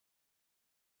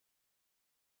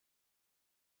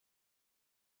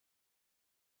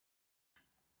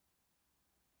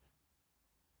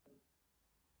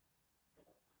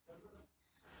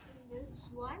this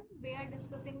one, we are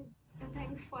discussing the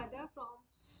things further from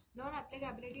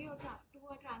non-applicability to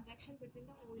a transaction between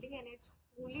the holding and its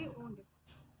wholly owned.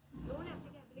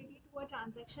 Non-applicability to a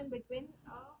transaction between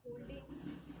a holding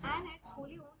and its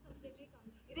wholly owned subsidiary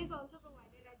company. It is also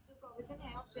provided that the provision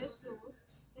है of this clause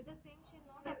that the same shall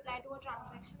not apply to a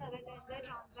transaction other than the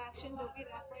transaction जो भी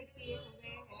referred किए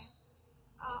हुए हैं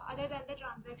other than the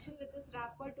transaction which is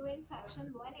referred to in section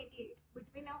 188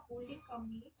 between a holding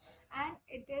company and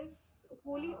it is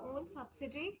wholly owned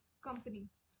subsidiary company.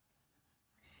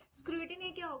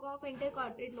 Scrutiny क्या होगा of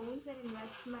intercorporate loans and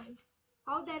investment.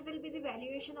 How there will be the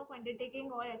valuation of undertaking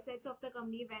or assets of the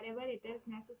company wherever it is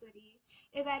necessary.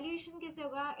 Evaluation कैसे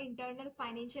होगा internal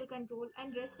financial control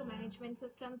and risk management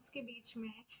systems के बीच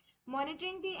में.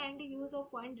 Monitoring the end use of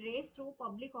fund raised through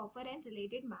public offer and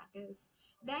related matters.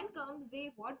 Then comes the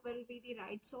what will be the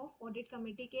rights of audit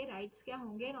committee के rights क्या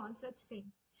होंगे and on such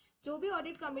thing. जो भी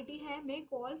audit committee है may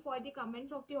call for the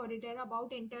comments of the auditor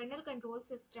about internal control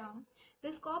system.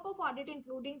 The scope of audit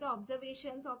including the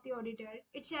observations of the auditor.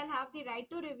 It shall have the right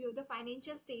to review the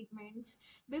financial statements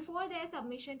before their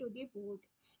submission to the board.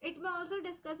 It may also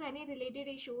discuss any related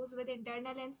issues with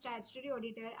internal and statutory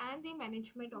auditor and the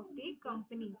management of the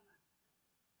company.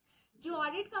 जो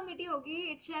audit committee होगी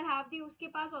it shall have the उसके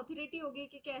पास authority होगी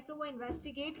कि कैसे वो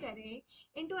investigate करें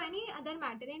into any other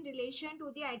matter in relation to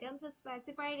the items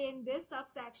specified in this sub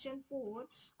section 4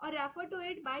 और refer to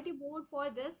it by the board for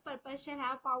this purpose shall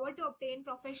have power to obtain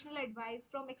professional advice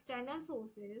from external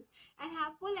sources and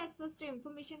have full access to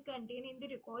information contain in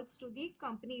the records to the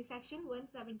company section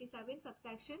 177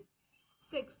 subsection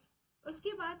 6.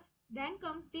 उसके बाद then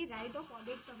comes the right of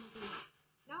audit committee.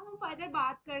 Now हम further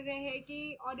बात कर रहे हैं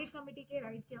कि audit committee के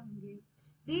right क्या होंगे.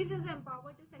 This is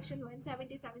empowered to section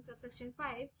 177 subsection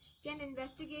 5 can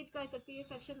investigate कर सकती है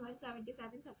सेक्शन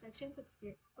 177 सबसेक्शन 6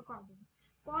 के according.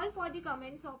 Call for the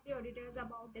comments of the auditors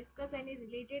about discuss any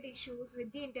related issues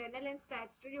with the internal and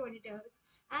statutory auditors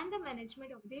and the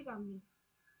management of the company.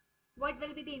 What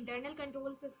will be the internal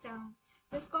control system,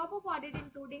 the scope of audit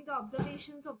including the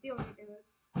observations of the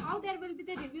auditors, how there will be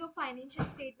the review of financial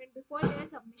statement before their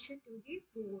submission to the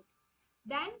board.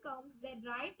 Then comes the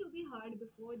right to be heard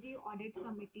before the audit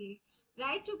committee.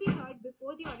 Right to be heard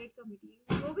before the audit committee.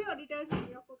 जो भी auditors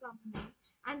होंगे of a company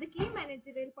and the key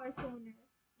managerial personnel,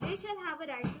 they shall have a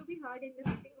right to be heard in the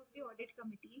meeting of the audit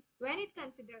committee when it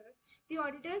considers the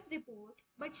auditor's report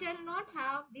but shall not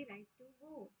have the right to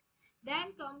vote. Then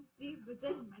comes the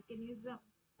vigil mechanism.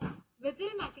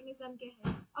 Vigil mechanism क्या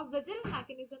है? A vigil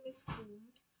mechanism is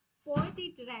formed for the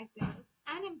directors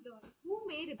and employees who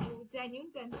may report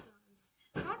genuine concerns.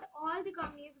 Not all the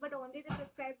companies but only the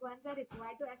prescribed ones are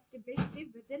required to establish the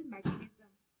vigil mechanism.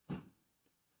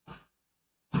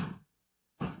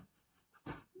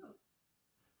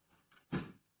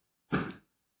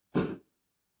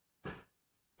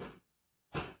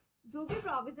 जो भी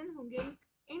provision होंगे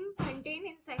contained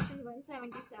in section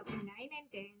 177, 9 and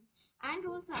 10 and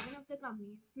rule 7 of the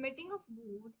company's meeting of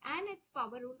board and its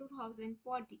power rule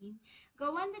 2014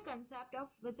 govern the concept of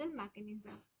vigil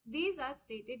mechanism. These are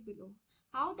stated below.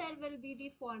 How there will be the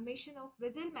formation of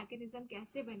vigil mechanism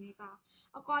कैसे बनेगा?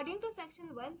 According to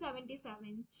section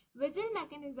 177, vigil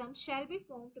mechanism shall be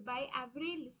formed by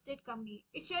every listed company.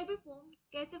 It shall be formed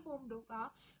कैसे formed होगा?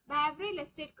 By every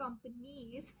listed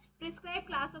companies, prescribed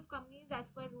class of companies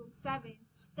as per rule 7.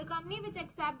 The company which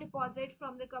accept deposit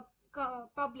from the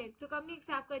public, so company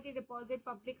accept करती deposit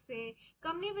public से,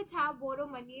 company which have borrow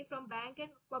money from bank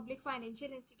and public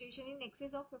financial institution in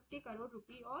excess of 50 crore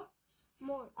rupee or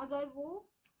more, अगर वो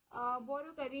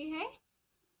borrow कर रही है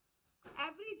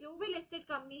every जो भी listed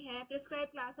company है prescribe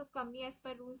class of company as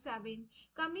per rule 7,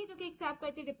 company जो कि एक्सेप्ट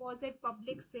करती है डिपॉजिट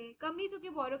पब्लिक से, कंपनी जो कि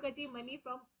बोरो करती है मनी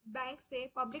फ्रॉम बैंक से,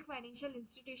 पब्लिक फाइनेंशियल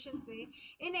इंस्टीट्यूशन से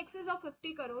इन एक्सेस ऑफ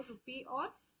 50 करोड़ रुपी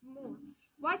और more.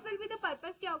 What will be the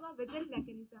purpose क्या होगा? Vigil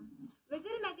mechanism.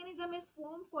 Vigil mechanism is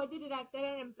formed for the director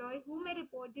and employee who may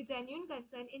report the genuine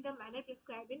concern in the manner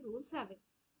prescribed in rule 7.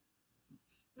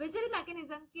 Vigil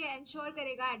mechanism के ensure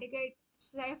करेगा adequate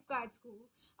safeguards को.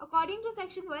 According to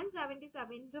section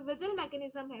 177, जो vigil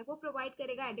mechanism है वो provide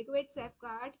करेगा adequate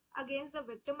safeguard against the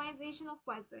victimization of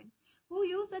person who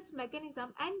use such mechanism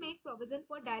and make provision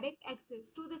for direct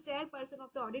access to the chairperson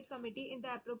of the audit committee in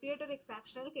the appropriate or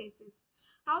exceptional cases.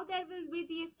 How there will be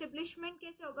the establishment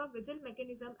कैसे होगा? Vigil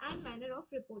mechanism and manner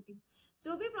of reporting.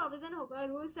 जो भी provision होगा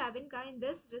rule 7 का in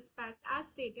this respect as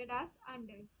stated as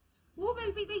under. Who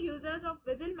will be the users of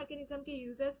WISL mechanism के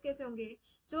users कैसे होंगे?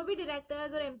 जो भी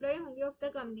directors और employee होंगे of the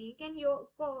company can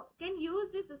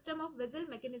use the system of WISL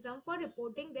mechanism for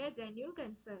reporting their genuine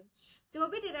concern. जो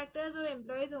भी directors और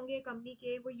employees होंगे company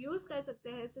के वो use कर सकते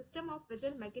हैं system of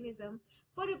WISL mechanism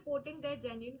for reporting their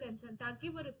genuine concern ताकि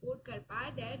वो report कर पाए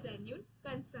their genuine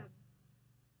concern.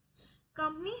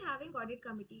 Company having audit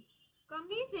committee.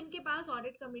 Companies जिनके पास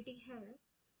audit committee है,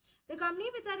 the company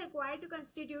which are required to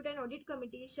constitute an audit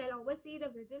committee shall oversee the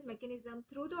WISL mechanism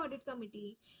through the audit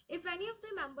committee. If any of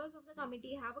the members of the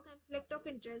committee have a conflict of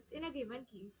interest in a given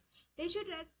case, they should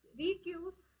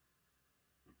recuse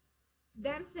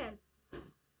themselves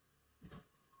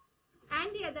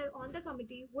and the other on the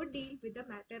committee would deal with the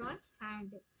matter on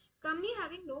hand. Company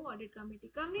having no audit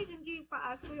committee. Company जिनके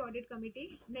पास कोई audit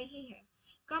committee नहीं है.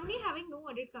 Company having no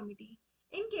audit committee.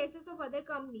 In cases of other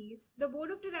companies, the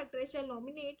board of directors shall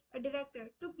nominate a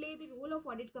director to play the role of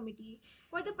audit committee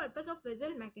for the purpose of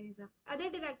WISL mechanism. Other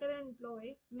director and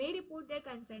employee may report their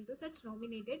consent to such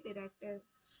nominated director.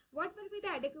 What will be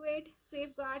the adequate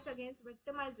safeguards against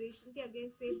victimization? के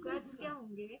against safeguards क्या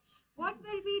होंगे? What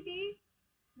will be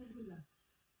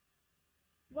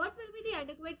the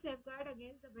adequate safeguard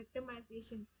against the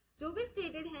victimization? जो भी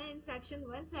stated है in section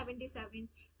 177,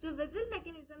 जो WISL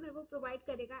mechanism है वो provide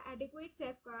करेगा adequate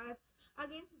safeguards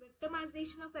against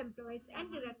victimization of employees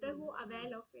and director who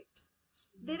avail of it.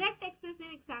 Direct access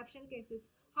in exceptional cases.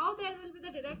 How there will be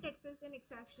the direct access in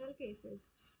exceptional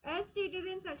cases? As stated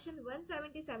in section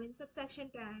 177 subsection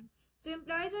 10, जो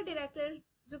employees और director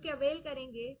जो कि avail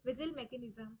करेंगे WISL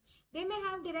mechanism, they may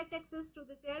have direct access to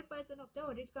the chairperson of the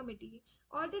audit committee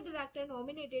or the director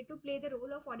nominated to play the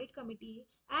role of audit committee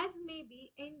as may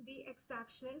be in the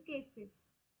exceptional cases.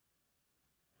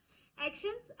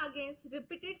 Actions against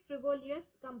repeated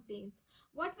frivolous complaints.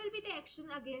 What will be the action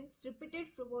against repeated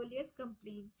frivolous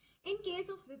complaint? In case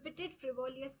of repeated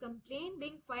frivolous complaint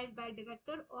being filed by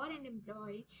director or an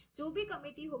employee, जो भी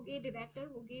committee होगी, director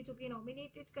होगी, जो कि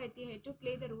nominated करती है to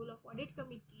play the role of audit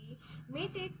committee, may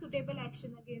take suitable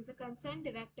action against the concerned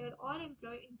director or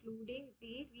employee, including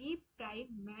the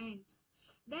reprimand.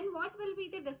 Then what will be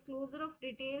the disclosure of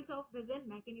details of WISL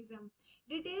mechanism?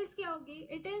 Details क्या होगी?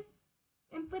 It is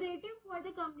imperative for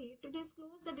the company to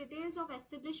disclose the details of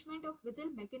establishment of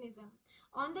WISL mechanism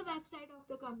on the website of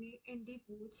the company in the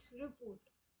board's report.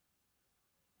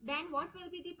 Then what will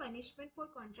be the punishment for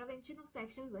contravention of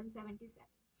section 177?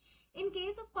 In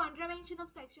case of contravention of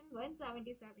section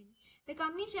 177, the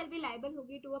company shall be liable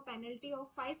होगी to a penalty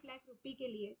of 5 lakh rupee के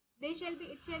लिए. It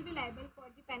shall be liable for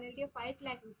the penalty of 5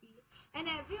 lakh rupee, and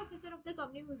every officer of the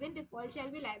company who is in default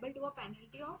shall be liable to a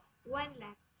penalty of 1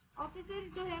 lakh. Officer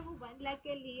जो है वो 1 लाख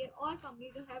के लिए और company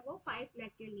जो है वो 5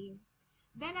 लाख के लिए.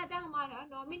 देन आता है हमारा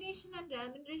nomination and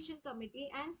remuneration committee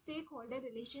and stake holder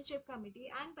relationship committee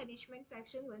and punishment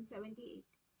section 178.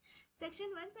 Section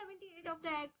 178 of the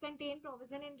Act contain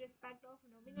provision in respect of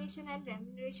nomination and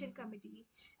remuneration committee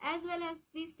as well as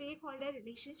the stakeholder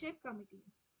relationship committee.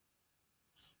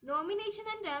 Nomination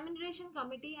and remuneration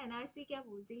committee NRC क्या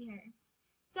बोलती है?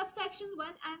 Subsection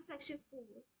 1 and section 4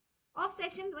 of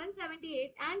section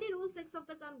 178 and the rule 6 of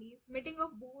the company's meeting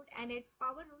of board and its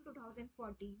power rule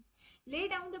 2014 lay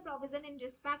down the provision in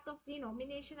respect of the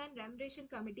nomination and remuneration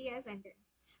committee as under.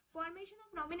 Formation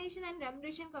of nomination and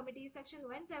remuneration committee section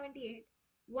 178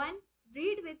 1.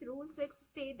 Read with rule 6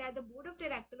 state that the board of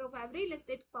director of every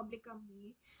listed public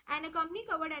company and a company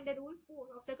covered under rule 4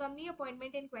 of the company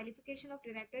appointment and qualification of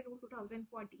director rule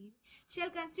 2014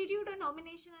 shall constitute a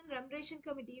nomination and remuneration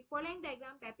committee following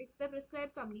diagram depicts the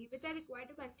prescribed company which are required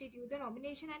to constitute the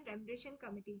nomination and remuneration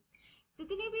committee.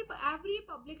 जितनी भी every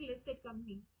public listed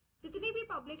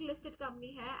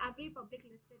company है every public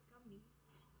listed company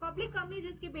public company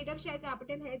जिसकी paid up share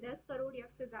capital है 10 करोड़ या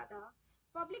उससे ज्यादा,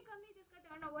 public company जिसका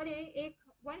turnover है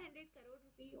 100 करोड़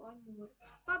रुपी और मोर,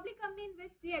 public company in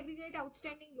which the aggregate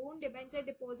outstanding loan debenture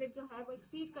deposit जो है वो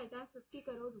एक्सीड करता है 50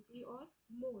 करोड़ रुपी और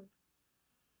मोर.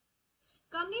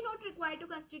 Company not required to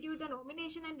constitute the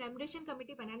nomination and remuneration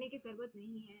committee बनाने की जरूरत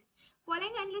नहीं है.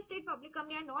 Following unlisted public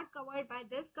company are not covered by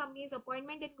this companies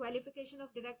appointment and qualification of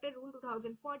director rule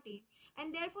 2014 and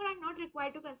therefore are not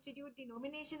required to constitute the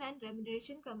nomination and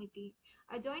remuneration committee.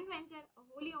 A joint venture, a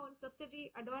wholly owned subsidiary,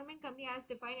 adornment company as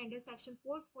defined under section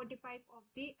 445 of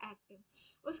the act.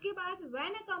 उसके बाद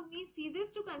when a company ceases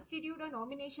to constitute a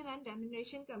nomination and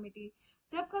remuneration committee,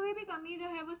 जब कभी भी company जो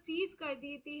है वो seize कर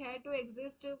देती है to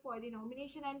exist for the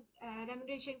nomination and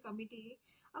remuneration committee,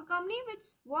 a company which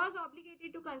was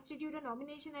obligated to constitute a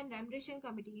nomination and remuneration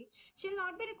committee shall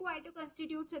not be required to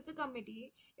constitute such a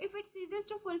committee if it ceases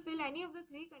to fulfill any of the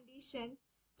three conditions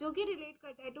जो कि relate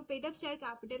करता है to paid up share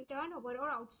capital, turnover और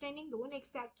outstanding loan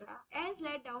etcetera as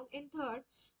let down in third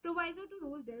proviso to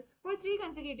rule this for 3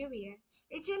 consecutive years.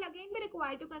 It shall again be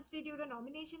required to constitute a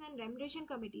nomination and remuneration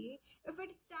committee if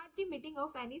it start the meeting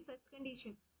of any such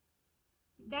condition.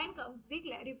 Then comes the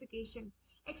clarification.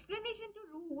 Explanation to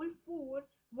rule 4.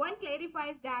 One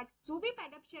clarifies that जो भी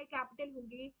paid up share capital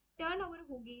होगी, turnover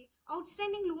होगी,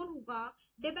 outstanding loan होगा,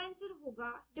 debenture होगा,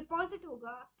 deposit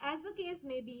होगा, as the case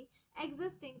may be,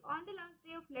 existing on the last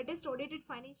day of latest audited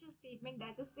financial statement,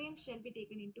 that the same shall be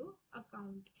taken into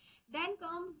account. Then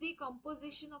comes the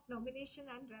composition of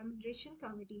nomination and remuneration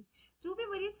committee. जो भी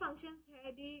various functions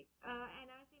है the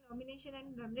NRC nomination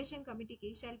and remuneration committee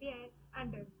की shall be as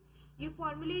under. ये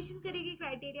formulation करेगी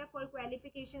criteria for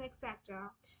qualification etcetera.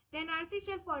 Then RC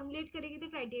shell formulate करेगी the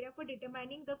criteria for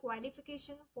determining the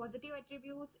qualification, positive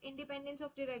attributes, independence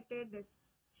of director. This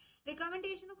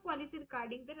recommendation of policy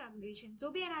regarding the remuneration. जो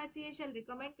भी एनआरसीए shell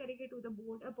recommend करेगी to the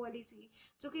board a policy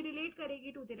जो कि relate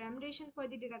करेगी to the remuneration for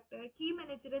the director, की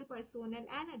managerial personnel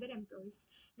and other employees.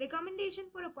 Recommendation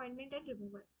for appointment and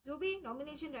removal. जो भी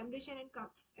nomination, remuneration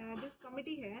and this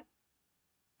committee है,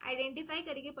 identify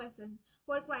करेगी person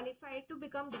who are qualified to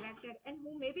become director and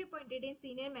who may be appointed in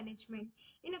senior management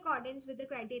in accordance with the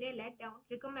criteria laid down,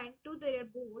 recommend to their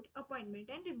board appointment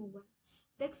and removal.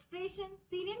 The expression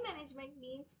senior management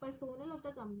means personnel of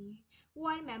the company who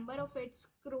are member of its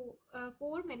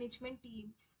core management team,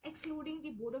 excluding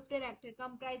the board of director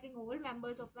comprising all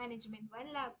members of management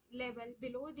one level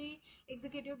below the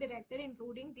executive director,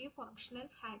 including the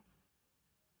functional heads.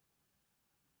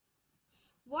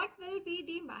 What will be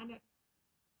the manner?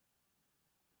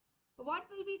 What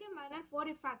will be the manner for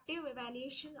effective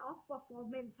evaluation of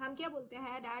performance? हम क्या बोलते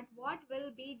हैं that what will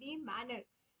be the manner?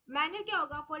 Manner क्या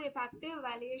होगा for effective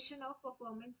evaluation of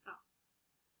performance का?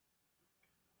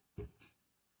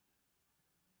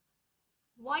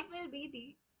 What will be the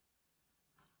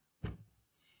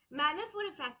manner for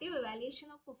effective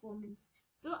evaluation of performance?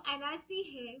 जो NRC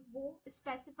है वो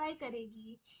स्पेसिफाई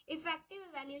करेगी effective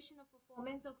evaluation of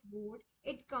performance of board,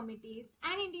 its committees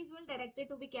and individual director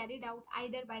to be carried out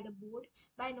either by the board,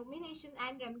 by nomination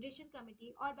and remuneration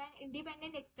committee or by an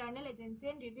independent external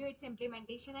agency and review its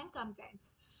implementation and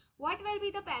compliance. What will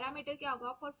be the parameter क्या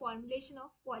होगा for formulation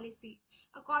of policy?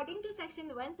 According to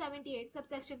section 178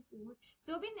 subsection 4,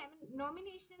 जो भी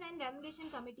nomination and remuneration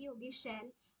committee होगी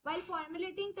shall, while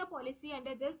formulating the policy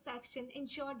under this section,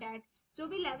 ensure that जो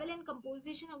भी level and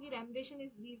composition होगी remuneration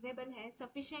is reasonable है,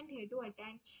 sufficient है to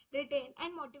attend, retain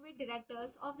and motivate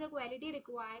directors of the quality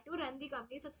required to run the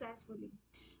company successfully.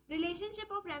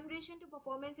 Relationship of remuneration to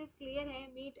performance is clear है,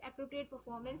 meet appropriate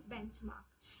performance benchmark.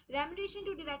 Remuneration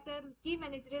to director, की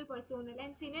managerial personnel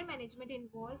and senior management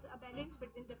involves a balance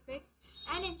between the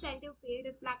fixed and incentive पे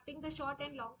reflecting the short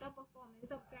and long term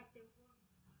performance objective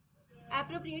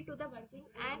appropriate to the working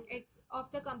and its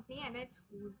of the company and its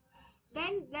school.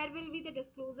 Then there will be the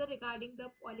disclosure regarding the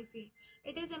policy.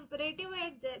 It is imperative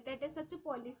that is such a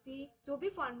policy जो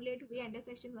भी formulate हुई under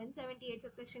section 178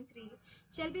 subsection 3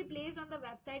 shall be placed on the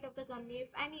website of the company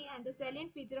if any, and the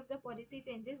salient feature of the policy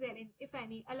changes therein if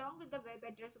any, along with the web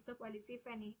address of the policy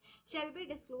if any, shall be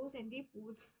disclosed in the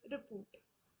board's report.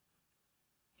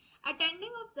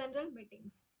 Attending of general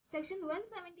meetings. Section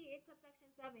 178 subsection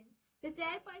 7. The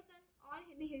chairperson or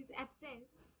in his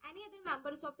absence any other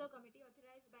members of the committee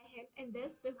authorized by him in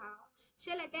this behalf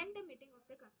shall attend the meeting of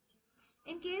the company.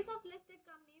 In case of listed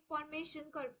company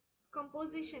formation,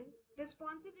 composition,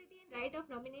 responsibility and right of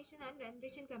nomination and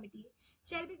remuneration committee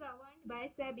shall be governed by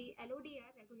SEBI LODR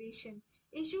regulation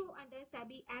issued under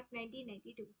SEBI Act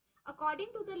 1992. According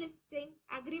to the listing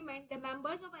agreement, the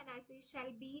members of NRC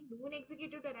shall be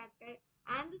non-executive director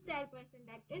and the chairperson,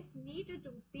 that is needed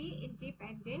to be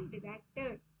independent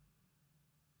director.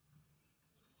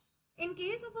 In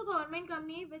case of a government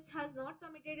company which has not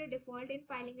committed a default in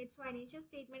filing its financial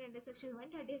statement under section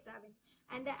 137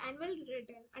 and the annual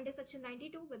return under section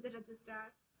 92 with the registrar,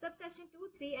 subsection 2,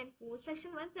 3 and 4,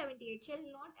 section 178 shall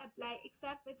not apply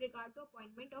except with regard to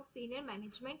appointment of senior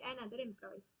management and other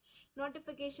employees.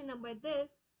 Notification number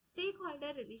this,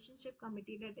 stakeholder relationship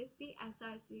committee, that is the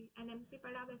SRC. NMC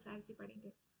पढ़ा, अब SRC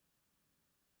पढ़ेंगे.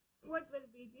 What will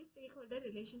be the stakeholder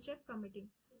relationship committee?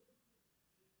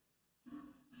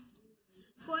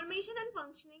 Formation and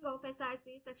functioning of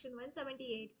SRC, section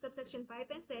 178, subsection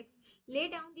 5 and 6, lay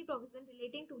down the provision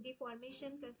relating to the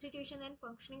formation, constitution and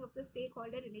functioning of the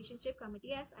stakeholder relationship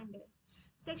committee as under.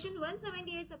 Section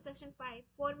 178, subsection 5,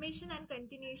 formation and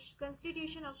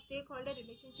constitution of stakeholder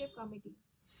relationship committee.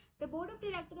 The board of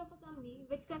director of a company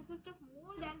which consists of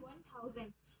more than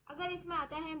 1000, अगर इसमें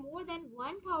आता है more than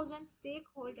 1000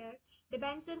 stakeholder,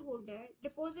 debenture holder,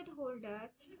 deposit holder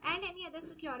and any other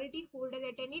security holder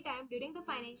at any time during the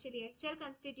financial year shall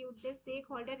constitute the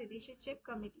stakeholder relationship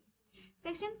committee.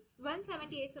 Section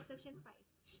 178 subsection 5.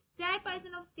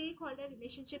 Chairperson of Stakeholder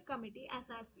Relationship Committee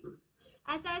SRC.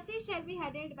 SRC shall be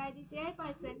headed by the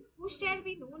chairperson who shall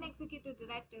be non-executive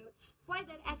director.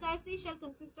 Further, SRC shall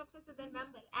consist of such other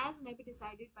member as may be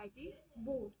decided by the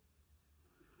board.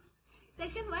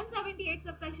 Section 178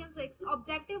 subsection 6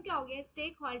 objective क्या हो गया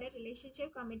stake holder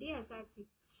relationship committee SRC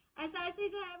SRC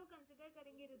जो है वो consider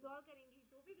करेंगे resolve करेंगे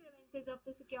जो भी grievances of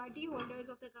the security holders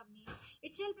of the company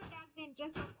it shall protect the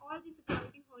interest of all the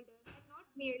security holders and not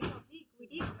merely of the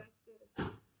equity investors.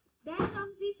 Then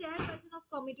comes the chairperson of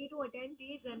committee to attend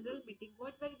the general meeting.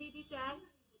 What will be the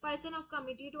chairperson of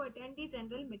committee to attend the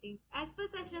general meeting? As per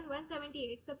section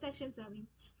 178 subsection 7,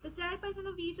 the chairperson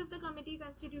of each of the committee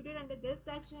constituted under this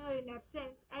section or in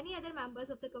absence any other members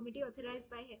of the committee authorized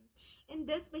by him in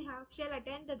this behalf shall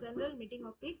attend the general meeting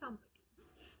of the committee.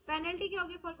 Penalty क्या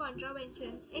होगी for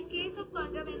contravention? In case of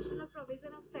contravention of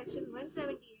provision of section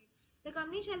 178, the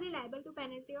company shall be liable to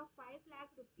penalty of 5 lakh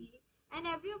rupee and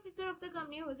every officer of the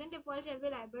company who is in default shall be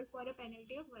liable for a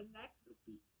penalty of 1 lakh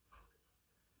rupee.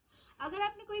 अगर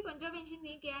आपने कोई contravention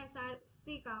नहीं किया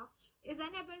SRC का is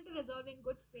unable to resolve in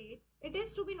good faith, it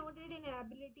is to be noted in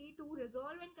inability to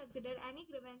resolve and consider any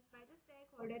grievance by the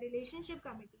stakeholder relationship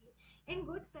committee in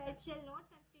good faith shall not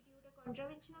constitute a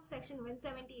contravention of section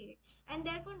 178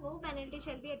 and therefore no penalty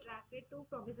shall be attracted to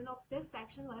provision of this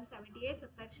section 178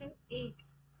 subsection 8.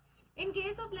 In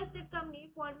case of listed company,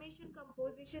 formation,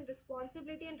 composition,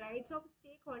 responsibility and rights of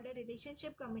stakeholder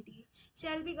relationship committee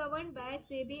shall be governed by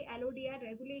SEBI LODR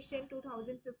Regulation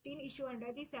 2015 issue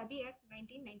under the SEBI Act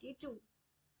 1992.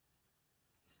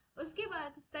 उसके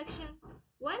बाद section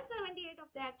 178 of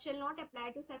the act shall not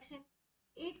apply to section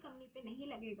 8 company पे नहीं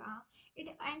लगेगा it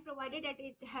and provided that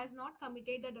it has not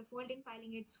committed the default in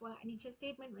filing its financial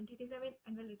statement 137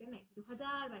 annual return 92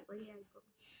 हजार बार पढ़ लिया इसको.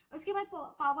 उसके बाद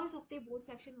powers of the board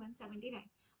section 179.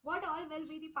 what all will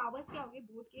be the powers क्या होगी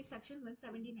board के section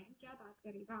 179 क्या बात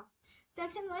करेगा.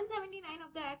 Section 179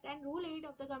 of the Act and Rule 8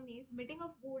 of the Companies Meeting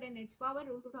of Board and its Power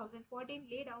Rule 2014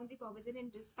 lay down the provision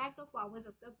in respect of powers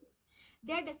of the board.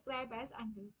 They are described as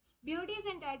under. BOT is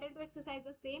entitled to exercise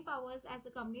the same powers as the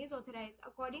company is authorized.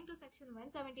 According to section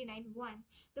 179(1),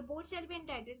 the board shall be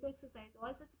entitled to exercise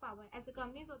all such power as the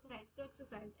company is authorized to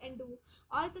exercise and do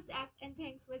all such act and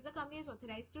things which the company is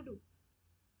authorized to do.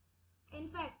 In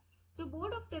fact, the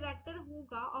board of director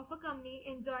होगा of a company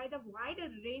enjoy the wide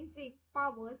ranging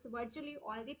powers, virtually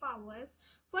all the powers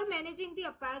for managing the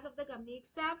affairs of the company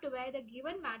except where the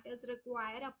given matters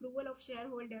require approval of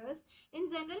shareholders in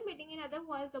general meeting. In other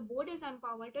words, the board is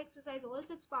empowered to exercise all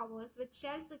such powers which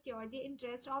shall secure the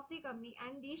interest of the company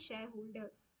and the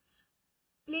shareholders.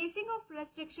 Placing of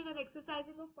restriction on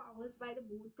exercising of powers by the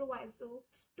board proviso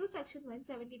to section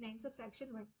 179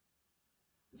 subsection 1.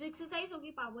 जो exercise होगी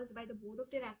powers by the board of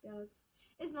directors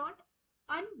is not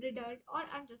unbridled or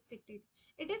unrestricted.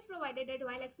 It is provided that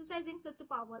while exercising such a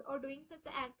power or doing such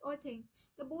an act or thing,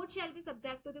 the board shall be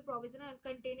subject to the provision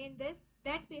contained in this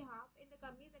that behalf in the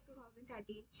Companies Act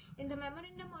 2013, in the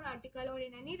memorandum or article or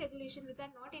in any regulation which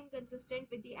are not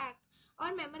inconsistent with the act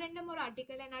or memorandum or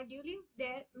article and are duly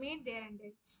made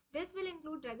thereunder. This will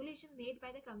include regulation made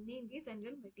by the company in the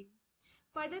general meeting.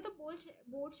 Further, the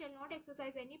board shall not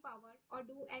exercise any power or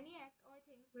do any act or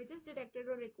thing which is directed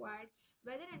or required,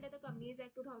 whether under the Companies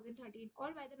Act 2013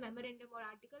 or by the memorandum or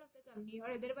article of the company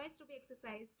or otherwise to be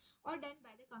exercised or done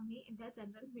by the company in the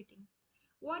general meeting.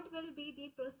 What will be the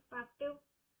prospective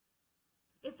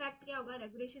effect क्या होगा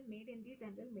regulation made in the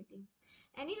general meeting?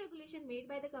 Any regulation made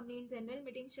by the company in general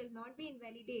meeting shall not be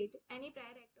invalidate any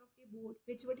prior act of the board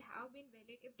which would have been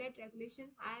valid if that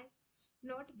regulation has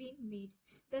not been made.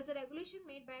 Thus, a regulation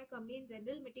made by a company in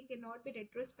general meeting cannot be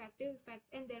retrospective effect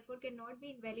and therefore cannot be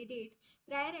invalidate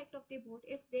prior act of the board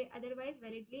if they otherwise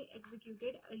validly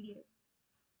executed earlier.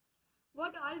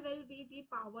 What all will be the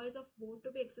powers of board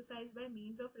to be exercised by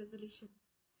means of resolution?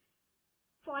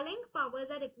 Following powers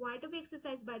are required to be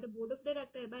exercised by the board of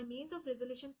directors by means of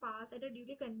resolution passed at a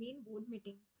duly convened board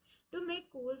meeting. To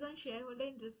make calls on shareholder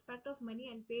in respect of money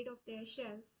unpaid of their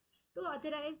shares. To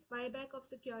authorize buyback of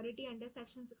security under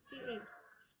section 68.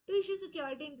 To issue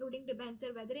security including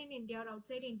debenture whether in India or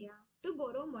outside India. To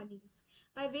borrow monies.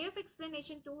 By way of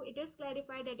explanation 2, it is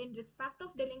clarified that in respect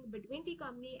of dealing between the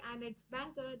company and its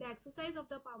banker, the exercise of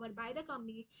the power by the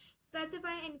company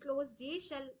specified in clause D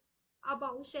shall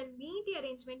above shall mean the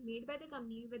arrangement made by the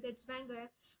company with its banker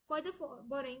for the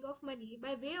borrowing of money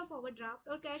by way of overdraft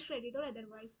or cash credit or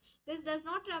otherwise. This does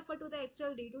not refer to the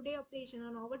actual day-to-day operation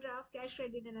on overdraft, cash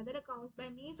credit, and other account by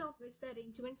means of which the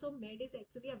arrangement so made is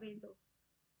actually availed of.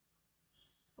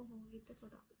 Oh, इतना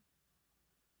छोटा.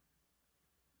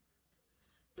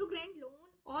 To grant loan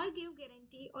or give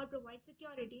guarantee or provide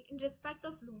security in respect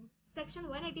of loan, Section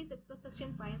 186 of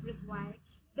Section 5 required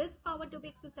this power to be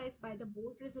exercised by the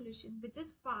board resolution which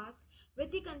is passed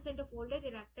with the consent of all the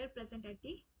director present at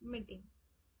the meeting.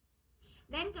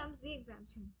 Then comes the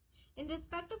exemption. In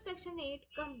respect of Section 8,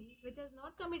 company which has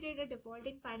not committed a default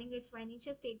in filing its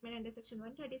financial statement under Section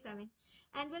 137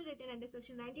 and will return under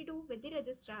Section 92 with the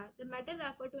registrar, the matter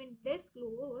referred to in this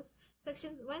clause,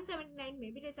 Section 179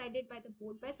 may be decided by the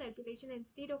board by circulation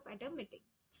instead of at a meeting.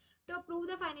 To approve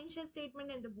the financial statement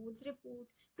and the board's report,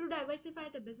 to diversify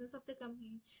the business of the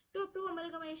company, to approve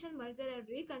amalgamation, merger, and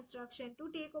reconstruction, to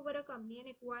take over a company and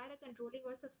acquire a controlling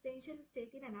or substantial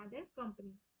stake in another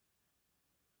company.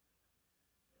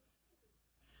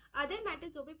 Other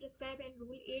matters will be prescribed in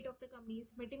Rule 8 of the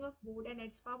Company's Meeting of Board and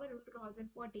its Power Rule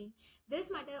 2014.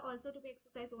 This matter also to be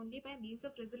exercised only by means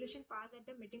of resolution passed at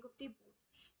the meeting of the board.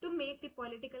 To make the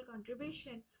political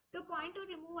contribution, to appoint or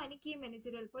remove any key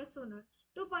managerial personnel,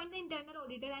 to appoint the internal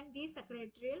auditor and the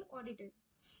secretarial auditor.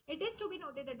 It is to be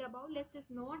noted that the above list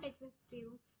is not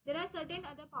exhaustive. There are certain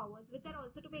other powers which are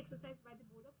also to be exercised by the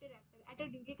board of directors at a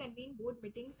duly convened board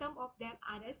meeting. Some of them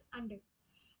are as under.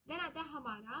 Then आता है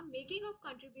हमारा making of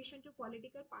contribution to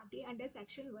political party under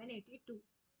section 182.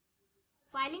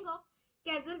 Filing of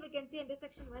casual vacancy under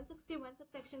section 161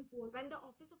 subsection 4 when the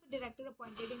office of a director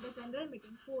appointed in the general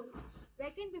meeting falls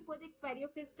vacant before the expiry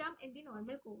of his term in the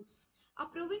normal course.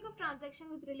 Approving of transaction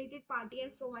with related party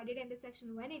as provided under section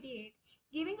 188.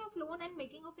 Giving of loan and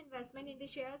making of investment in the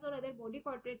shares or other body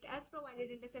corporate as provided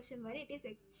under section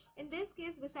 186. In this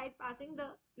case, beside passing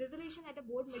the resolution at a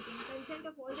board meeting, consent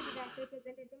of all the directors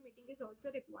present at the meeting is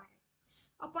also required.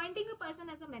 Appointing a person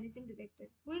as a managing director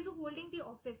who is holding the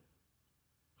office.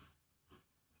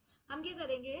 हम क्या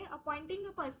करेंगे? Appointing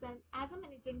a person as a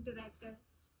managing director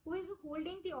who is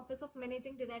holding the office of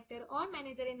managing director or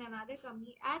manager in another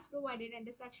company as provided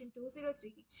under section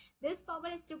 203. This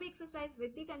power is to be exercised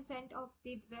with the consent of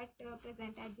the director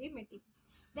present at the meeting.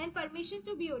 Then permission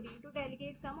to BOD to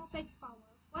delegate some of its power.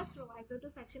 First proviso to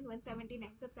section 179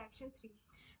 subsection 3.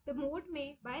 The board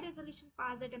may, by resolution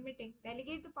passed at a meeting,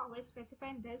 delegate the powers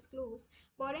specified in this clause: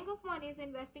 borrowing of monies,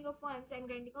 investing of funds, and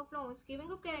granting of loans, giving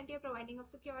of guarantee, or providing of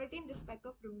security in respect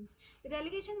of loans. The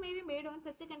delegation may be made on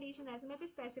such a condition as may be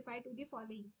specified to the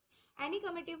following: any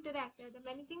committee of director, the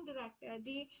managing director,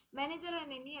 the manager,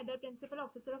 and any other principal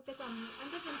officer of the company,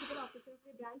 and the principal officer of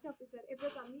the branch officer if the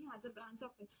company has a branch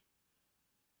office.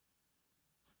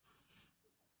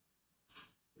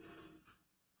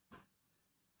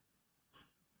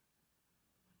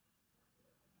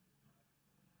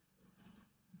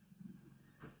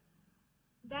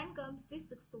 Then comes the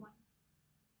sixth one.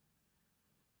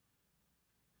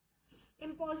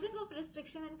 Imposing of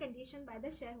restriction and condition by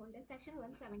the shareholder, section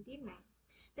 179.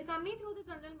 The company through the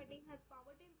general meeting has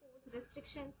power to impose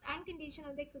restrictions and condition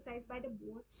on the exercise by the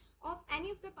board of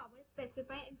any of the powers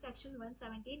specified in section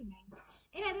 179.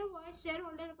 In other words,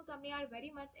 shareholders of a company are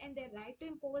very much in their right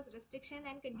to impose restriction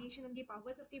and condition on the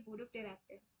powers of the board of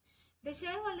directors. The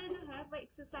shareholder जो है वो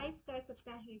exercise कर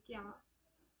सकता है क्या?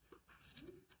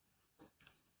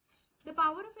 The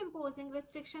power of imposing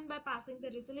restriction by passing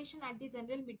the resolution at the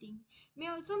general meeting may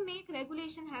also make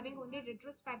regulation having only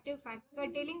retrospective effect,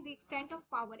 curtailing the extent of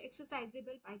power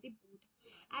exercisable by the board.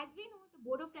 As we know, the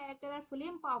board of directors are fully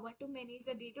empowered to manage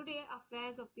the day-to-day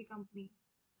affairs of the company.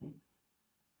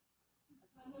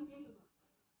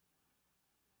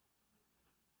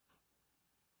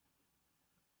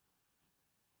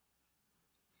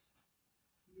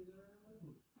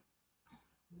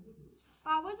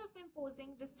 Powers of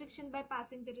imposing restriction by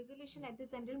passing the resolution at the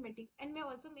general meeting and may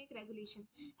also make regulation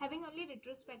having only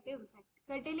retrospective effect,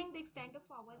 curtailing the extent of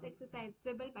powers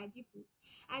exercisable by the board.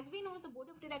 As we know, the board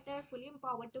of directors are fully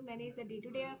empowered to manage the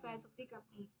day-to-day affairs of the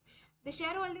company. The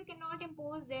shareholder cannot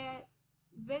impose their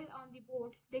will on the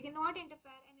board. They cannot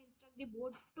interfere and instruct the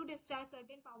board to discharge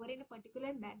certain power in a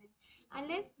particular manner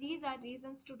unless these are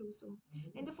reasons to do so.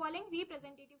 In the following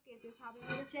representative cases, however,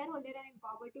 the shareholder are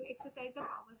empowered to exercise the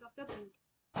powers of the board.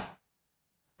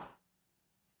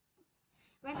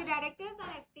 When the directors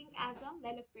are acting as a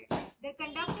malefit, their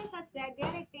conduct is such that they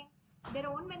are acting their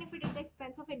own benefit at the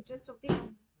expense of interest of the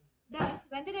company. Thus,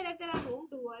 when the directors are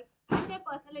wrongdoers and their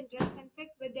personal interests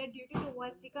conflict with their duty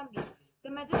towards the company, the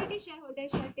majority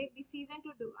shareholders shall take the season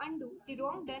to undo the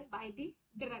wrong done by the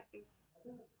directors.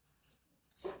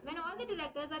 When all the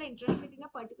directors are interested in a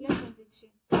particular transaction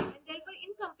and therefore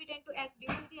incompetent to act due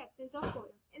to the absence of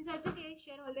quorum. In such a case,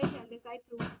 shareholders shall decide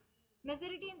through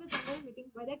majority in the general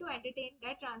meeting whether to entertain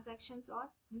that transactions or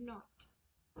not.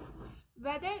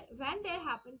 Whether when there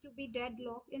happen to be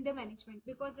deadlock in the management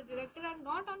because the director are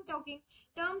not on talking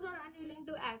terms or unwilling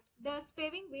to act, thus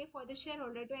paving way for the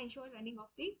shareholder to ensure running of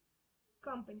the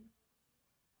company.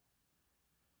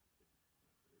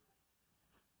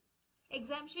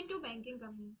 Exemption to banking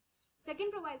company.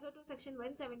 Second proviso to section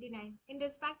 179 in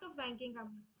respect of banking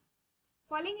companies.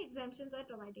 Following exemptions are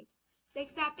provided. The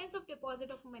acceptance of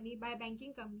deposit of money by a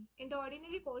banking company in the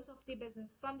ordinary course of the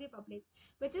business from the public,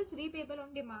 which is repayable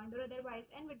on demand or otherwise,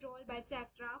 and withdrawal by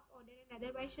check, draft, order, and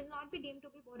otherwise shall not be deemed to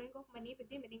be borrowing of money with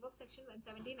the meaning of section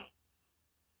 179.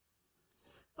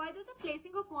 Further, the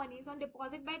placing of monies on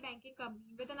deposit by banking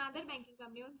company with another banking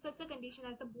company on such a condition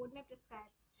as the board may prescribe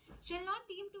shall not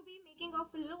deem to be making of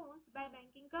loans by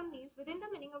banking companies within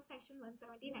the meaning of section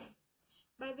 179.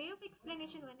 By way of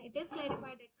explanation 1, it is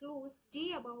clarified that clause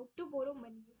D above to borrow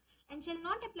monies and shall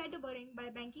not apply to borrowing by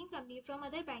banking company from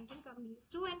other banking companies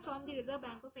to and from the Reserve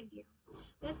Bank of India,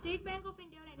 the State Bank of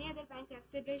India or any other bank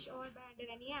established or by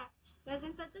under any act. Thus,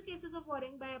 in such a cases of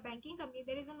borrowing by a banking company,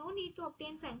 there is no need to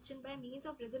obtain sanction by means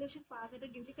of resolution passed at a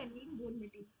duly convened board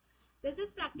meeting. This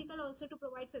is practical also to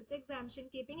provide such exemption,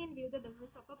 keeping in view the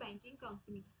business of a banking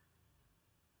company.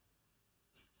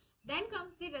 Then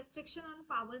comes the restriction on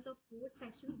powers of board,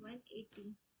 section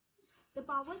 180. The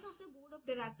powers of the board of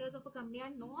directors of a company are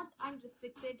not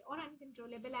unrestricted or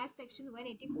uncontrollable as section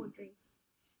 180 portrays.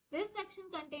 This section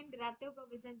contains directive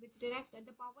provisions which direct that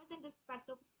the powers in respect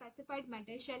of specified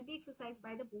matters shall be exercised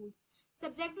by the board,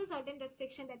 subject to certain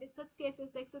restriction, that in such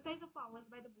cases the exercise of powers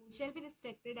by the board shall be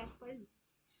restricted as per law.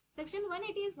 Section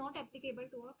 180 is not applicable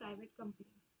to a private company.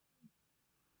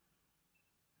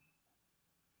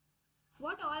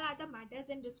 What all are the matters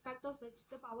in respect of which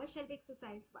the power shall be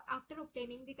exercised after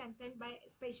obtaining the consent by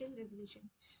special resolution?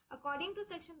 According to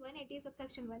section 180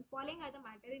 subsection 1, following are the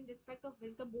matter in respect of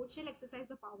which the board shall exercise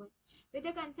the power with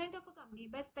the consent of a company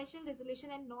by special resolution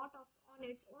and not on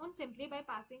its own simply by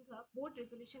passing a board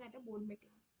resolution at a board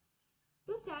meeting.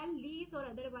 To sell, lease or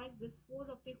otherwise dispose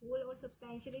of the whole or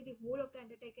substantially the whole of the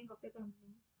undertaking of the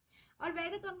company, or where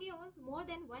the company owns more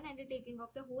than one undertaking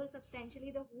of the whole,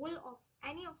 substantially the whole of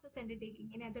any of such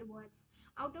undertaking. In other words,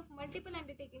 out of multiple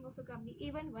undertaking of a company,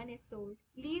 even one is sold,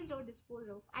 leased or disposed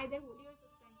of, either wholly or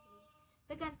substantially,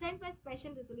 the consent by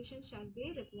special resolution shall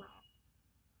be required.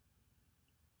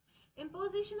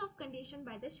 Imposition of condition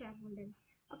by the shareholder.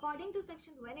 According to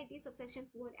section 180 subsection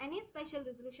 4, any special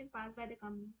resolution passed by the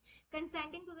company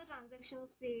consenting to the transaction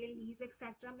of sale, lease,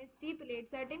 etc. may stipulate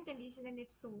certain conditions, and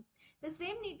if so, the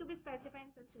same need to be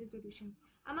specified in such resolution.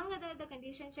 Among other, the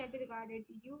conditions shall be regarded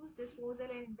the use, disposal,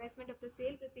 and investment of the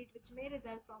sale proceeds which may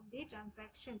result from the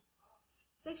transaction.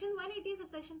 Section 180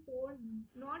 subsection 4,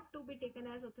 not to be taken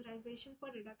as authorization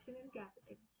for reduction in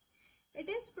capital. It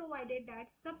is provided that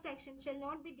subsection shall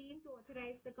not be deemed to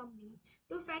authorize the company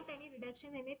to effect any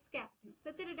reduction in its capital.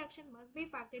 Such a reduction must be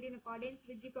effected in accordance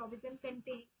with the provision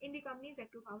contained in the Companies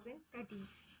Act 2013.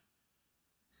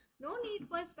 No need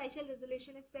for special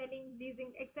resolution if selling,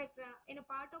 leasing, etc. in a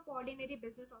part of ordinary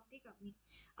business of the company.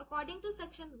 According to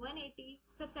section 180,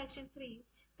 subsection 3,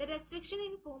 the restriction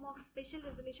in form of special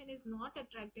resolution is not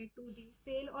attracted to the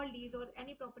sale or lease or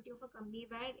any property of a company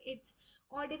where its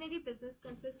ordinary business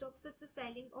consists of such a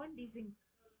selling or leasing,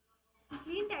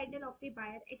 clean title of the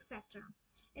buyer, etc.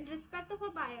 In respect of a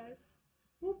buyer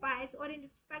who buys, or in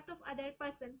respect of other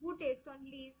person who takes on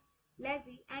lease,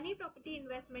 lessee, any property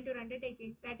investment or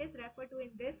undertaking that is referred to in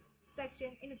this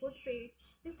section in good faith,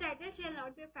 his title shall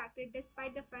not be affected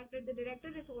despite the fact that the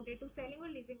director resorted to selling or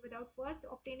leasing without first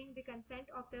obtaining the consent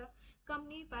of the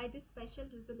company by this special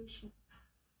resolution.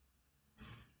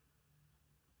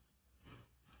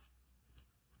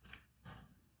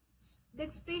 The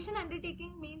expression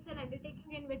undertaking means an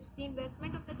undertaking in which the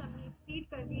investment of the company exceed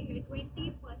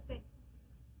 20%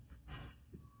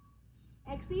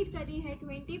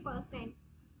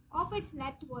 of its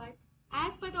net worth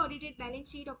as per the audited balance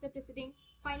sheet of the preceding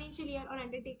financial year or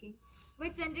undertaking,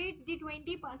 which generate the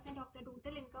 20% of the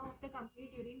total income of the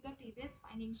company during the previous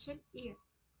financial year.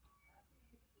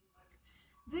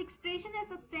 The expression as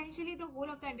substantially the whole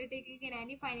of the undertaking in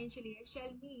any financial year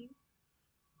shall mean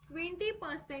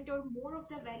 20% or more of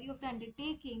the value of the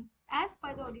undertaking as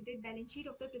per the audited balance sheet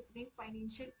of the preceding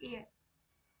financial year.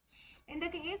 In the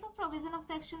case of provision of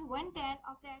section 110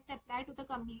 of the Act applied to the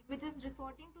company which is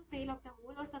resorting to sale of the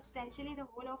whole or substantially the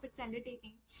whole of its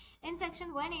undertaking, in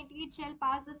section 180 it shall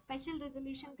pass the special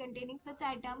resolution containing such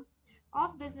item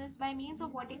of business by means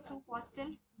of voting through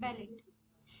postal ballot.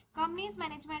 Companies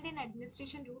Management and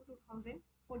Administration Rule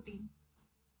 2014.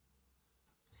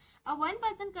 A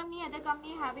one-person company, other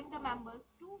company having the members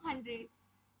 200,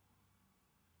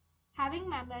 having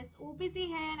members OPC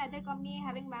है and other company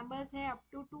having members है up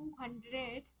to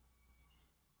 200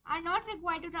 are not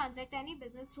required to transact any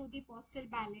business through the postal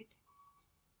ballot.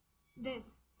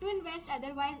 This to invest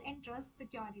otherwise in trust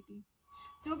security.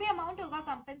 जो भी amount होगा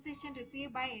compensation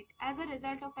received by it as a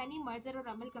result of any merger or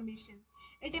amalgamation,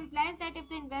 it implies that if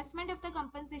the investment of the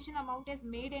compensation amount is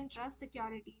made in trust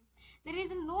security, there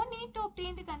is no need to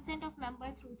obtain the consent of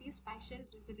member through the special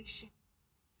resolution.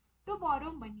 To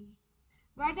borrow money,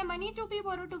 where the money to be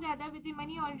borrowed together with the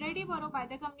money already borrowed by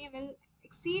the company will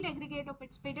exceed aggregate of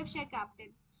its paid-up share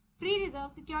capital. Free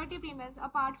reserve security premiums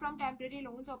apart from temporary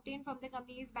loans obtained from the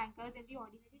company's bankers in the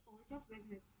ordinary course of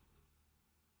business.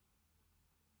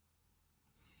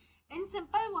 In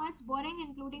simple words, borrowing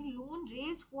including loan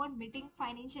raised for meeting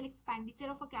financial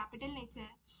expenditure of a capital nature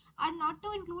are not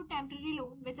to include temporary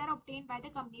loan which are obtained by the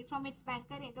company from its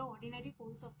banker in the ordinary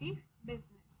course of the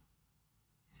business.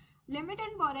 Limit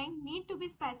on borrowing need to be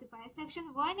specified.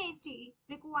 Section 180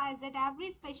 requires that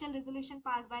every special resolution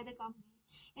passed by the company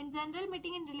in general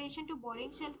meeting in relation to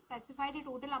borrowing shall specify the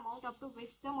total amount up to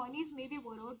which the monies may be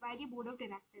borrowed by the board of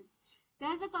directors.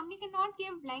 Thus, the company cannot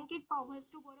give blanket powers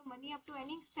to borrow money up to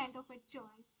any extent of its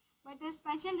choice, but the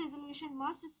special resolution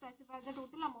must specify the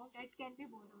total amount that can be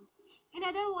borrowed. In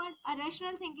other words, a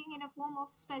rational thinking in a form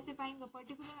of specifying a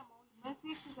particular amount must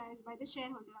be exercised by the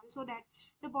shareholder so that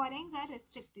the borrowings are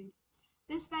restricted.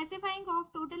 The specifying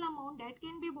of total amount that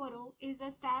can be borrowed is a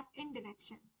step in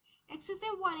direction.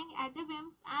 Excessive borrowing at the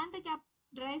whims and the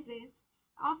caprices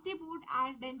of the board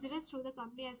are dangerous to the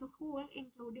company as a whole,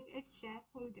 including its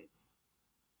shareholders.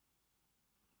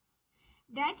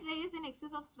 Debt raised in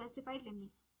excess of specified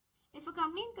limits. If a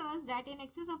company incurs debt in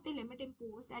excess of the limit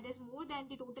imposed, that is more than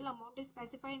the total amount is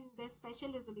specified in the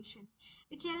special resolution,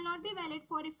 it shall not be valid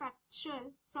for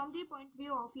effectual from the point of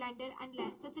view of lender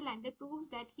unless such a lender proves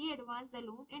that he advanced the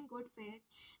loan in good faith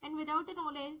and without the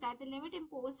knowledge that the limit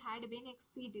imposed had been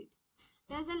exceeded.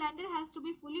 Thus, the lender has to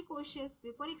be fully cautious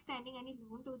before extending any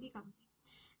loan to the company.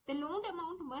 The loaned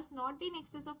amount must not be in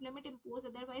excess of limit imposed,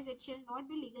 otherwise it shall not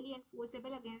be legally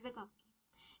enforceable against the company.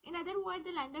 In other words,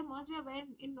 the lender must be aware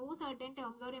in no certain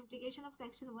terms or implication of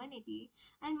Section 180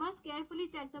 and must carefully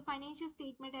check the financial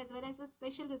statement as well as the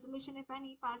special resolution, if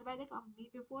any, passed by the company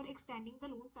before extending the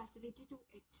loan facility to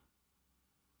it.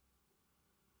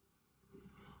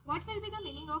 What will be the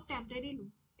meaning of temporary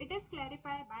loan? It is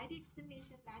clarified by the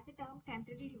explanation that the term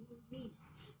temporary loan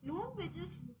means loan which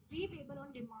is repayable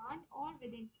on demand or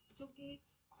within, जो कि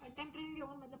temporary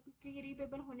loan मतलब कि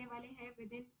repayable होने वाले हैं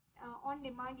within on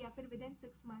demand या फिर within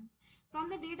 6 months from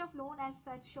the date of loan. As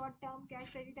such, short term cash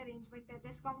credit arrangement, the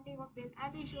discounting of bill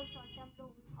and the issue of short term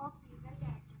loans of seasonal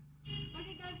character, but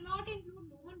it does not include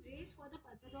loan raised for the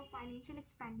purpose of financial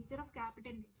expenditure of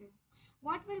capital nature.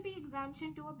 What will be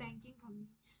exemption to a banking company?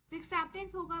 So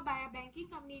acceptance होगा by a banking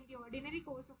company in the ordinary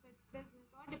course of its business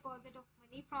or deposit of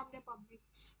money from the public,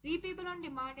 repayable on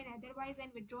demand and otherwise,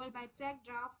 and withdrawal by check,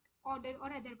 draft, order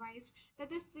or otherwise, that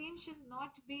the same shall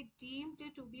not be deemed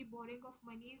to be borrowing of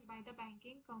monies by the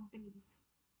banking companies.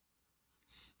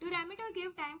 To remit or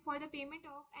give time for the payment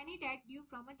of any debt due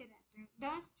from a director.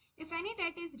 Thus, if any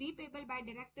debt is repayable by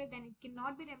director, then it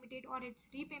cannot be remitted or its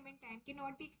repayment time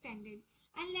cannot be extended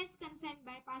unless consent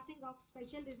by passing of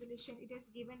special resolution it is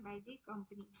given by the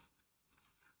company.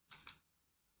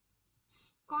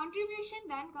 Contribution,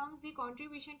 then comes the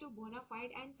contribution to bona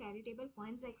fide and charitable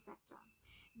funds, etc.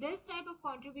 This type of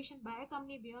contribution by a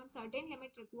company beyond certain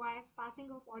limit requires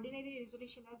passing of ordinary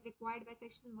resolution as required by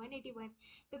Section 181,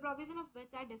 the provision of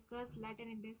which are discussed later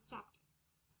in this chapter.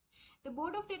 The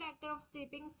Board of Directors of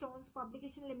Stepping Stones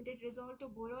Publication Limited resolved to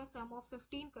borrow a sum of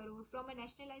 15 crore from a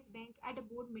nationalized bank at a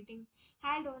board meeting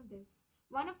held on this.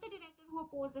 One of the directors who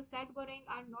opposed the said borrowing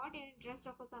are not in interest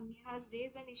of a company has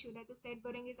raised an issue that the said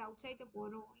borrowing is outside the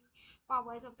borrowing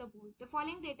powers of the board. The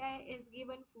following data is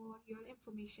given for your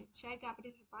information. Share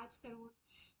capital है 5 crore,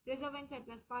 reserve and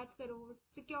surplus 5 crore,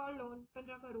 secure loan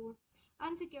 15 crore,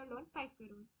 unsecured loan 5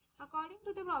 crore. According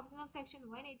to the provision of Section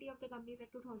 180 of the Companies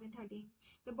Act 2013,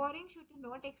 the borrowing should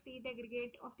not exceed the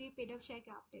aggregate of the paid-up share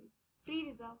capital, free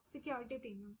reserve, security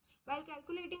premium. While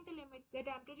calculating the limit, the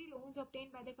temporary loans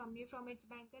obtained by the company from its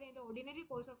banker in the ordinary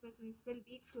course of business will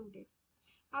be excluded.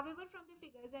 However, from the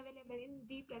figures available in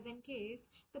the present case,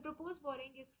 the proposed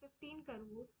borrowing is 15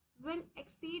 crore will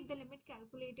exceed the limit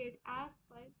calculated as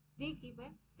per the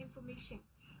given information.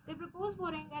 The proposed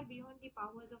borrowing are beyond the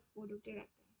powers of Board of Directors.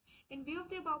 In view of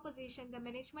the above position, the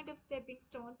management of Stepping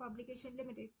Stone Publication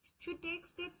Limited should take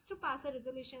steps to pass a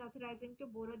resolution authorizing to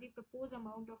borrow the proposed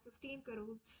amount of 15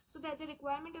 crore so that the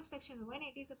requirement of Section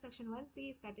 180 subsection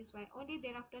 1C is satisfied. Only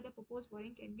thereafter the proposed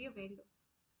borrowing can be availed of.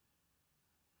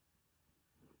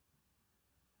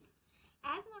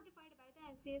 As notified by the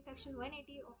MCA Section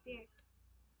 180 of the Act.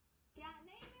 क्या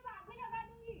नहीं मैं बाद में लगा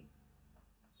दूंगी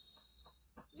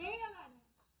नहीं लगाना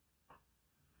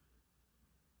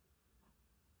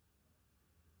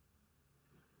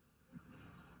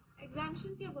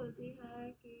exemption क्या बोलती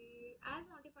है कि as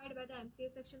notified by the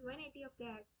MCA Section 180 of the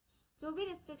Act, जो भी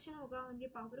restriction होगा on the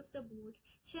power of the board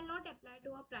shall not apply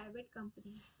to a private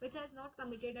company which has not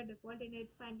committed a default in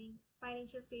its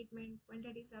financial statement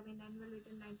 137 annual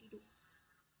return 92.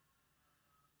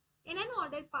 In an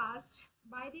order passed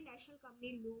by the National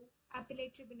Company Law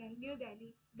Appellate Tribunal, New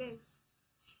Delhi,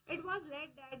 it was led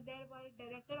that there were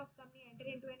director of company enter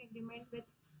into an agreement with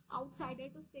outsider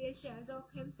to sell shares of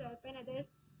himself and other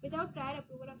without prior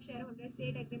approval of shareholders.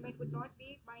 Said agreement would not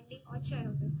be binding on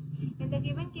shareholders. In the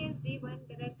given case, D1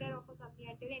 director of a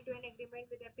company entered into an agreement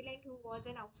with appellant who was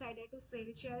an outsider to sell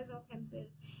shares of himself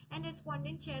and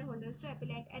respondent shareholders to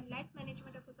appellant and let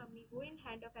management of a company go in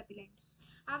hand of appellant.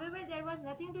 However, there was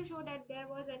nothing to show that there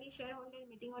was any shareholder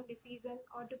meeting on decision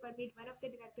or to permit one of the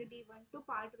director D1 to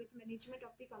part with management of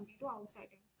the company to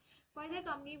outsider. Further,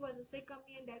 company was a sick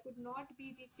company and there could not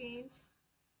be the change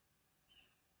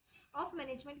of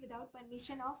management without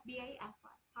permission of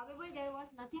BIFR. However, there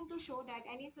was nothing to show that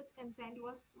any such consent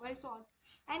were sought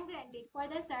and granted.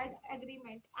 Further, said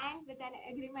agreement and with an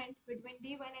agreement between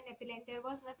D1 and appellant, there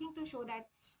was nothing to show that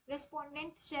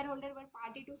respondent shareholder were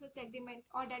party to such agreement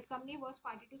or that company was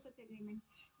party to such agreement.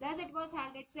 Thus, it was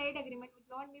held that said agreement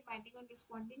would not be binding on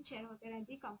respondent shareholder and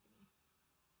the company.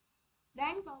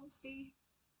 Then comes the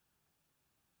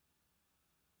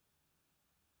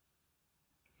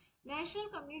National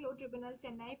Company Law Tribunal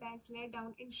Chennai bench laid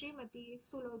down in Srimati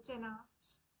Sulochana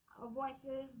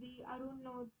voices the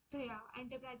Arunodaya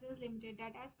Enterprises Limited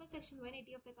that as per Section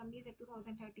 180 of the Companies Act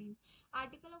 2013,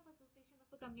 Article of Association of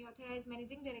a company authorized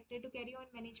managing director to carry on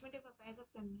management of affairs of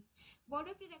company. Board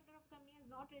of Director of company has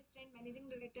not restrained managing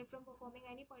director from performing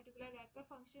any particular act or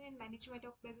function in management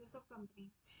of business of company.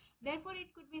 Therefore,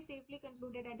 it could be safely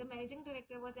concluded that the managing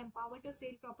director was empowered to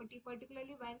sell property,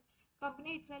 particularly when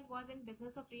company itself was in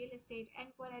business of real estate,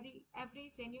 and for every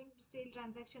genuine sale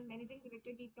transaction, managing director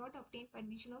did not obtain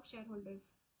permission of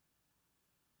shareholders.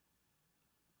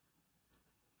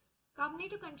 Company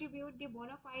to contribute the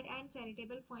bona fide and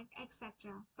charitable fund,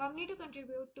 etc. Company to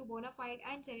contribute to bona fide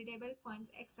and charitable funds,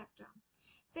 etc.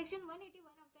 Section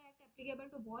 181 of the Act applicable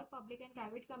to both public and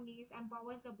private companies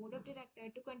empowers the Board of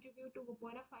Directors to contribute to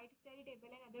bona fide,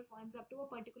 charitable and other funds up to a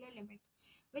particular limit,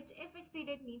 which if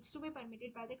exceeded needs to be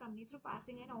permitted by the company through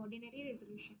passing an ordinary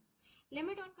resolution.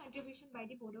 Limit on contribution by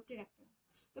the Board of Directors.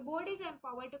 The board is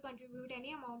empowered to contribute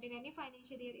any amount in any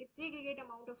financial year if the aggregate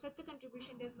amount of such a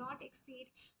contribution does not exceed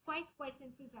 5%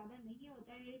 से ज़्यादा नहीं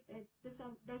होता है, the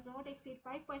sum does not exceed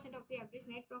 5% of the average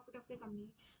net profit of the company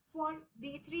for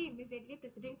the 3 immediately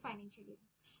preceding financial year.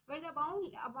 Where the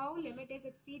above limit is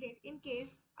exceeded in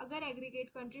case agar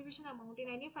aggregate contribution amount in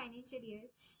any financial year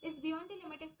is beyond the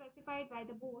limit specified by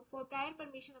the board for prior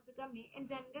permission of the company, in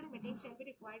general meeting shall be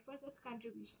required for such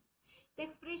contribution. The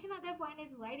expression other fund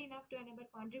is wide enough to enable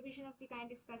contribution of the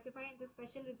kind specified in the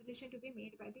special resolution to be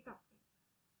made by the company.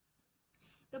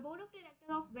 The Board of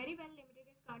Directors of Very Well Limited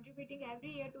is contributing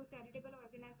every year to charitable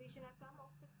organization a sum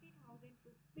of 60,000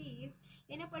 rupees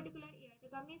in a particular year.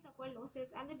 The company suffered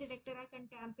losses and the director are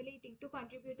contemplating to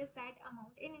contribute the said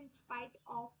amount in spite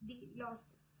of the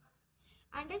losses.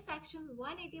 Under Section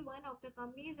 181 of the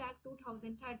Companies Act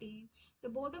 2013, the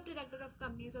Board of Directors of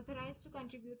companies authorized to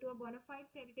contribute to a bona fide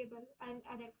charitable and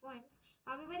other funds.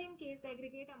 However, in case the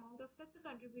aggregate amount of such a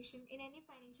contribution in any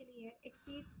financial year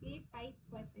exceeds the 5%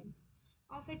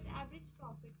 of its average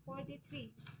profit for the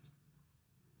 3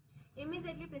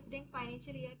 immediately preceding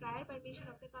financial year, prior permission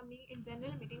of the company in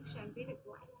general meeting shall be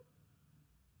required.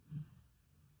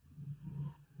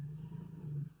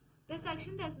 The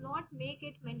section does not make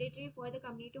it mandatory for the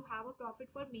company to have a profit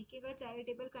for making a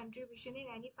charitable contribution in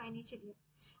any financial year.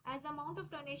 As the amount of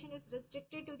donation is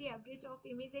restricted to the average of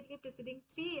immediately preceding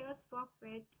 3 years'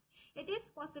 profit, it is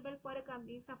possible for a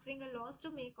company suffering a loss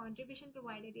to make contribution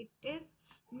provided it is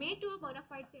made to a bona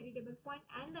fide charitable fund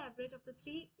and the average of the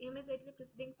 3 immediately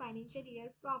preceding financial year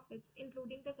profits,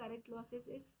 including the current losses,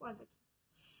 is positive.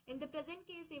 In the present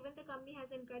case, even the company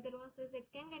has incurred the losses, it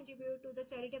can contribute to the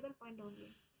charitable fund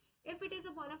only. If it is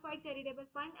a bona fide charitable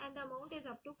fund and the amount is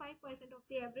up to 5% of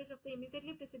the average of the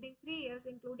immediately preceding 3 years,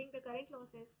 including the current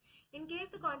losses, in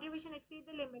case the contribution exceeds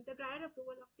the limit, the prior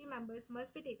approval of the members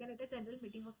must be taken at a general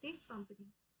meeting of the company.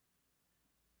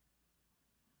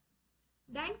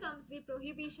 Then comes the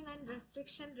prohibition and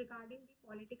restriction regarding the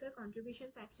political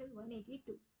contribution, section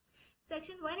 182.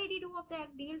 Section 182 of the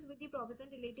Act deals with the provision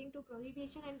relating to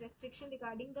prohibition and restriction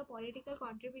regarding the political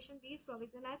contribution. These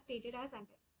provisions are stated as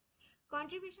under.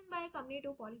 Contribution by a company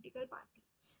to political party.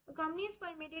 A company is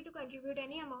permitted to contribute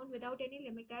any amount without any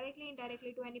limit, directly,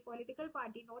 indirectly, to any political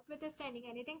party, notwithstanding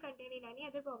anything contained in any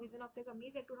other provision of the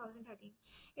Companies Act 2013.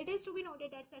 It is to be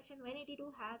noted that Section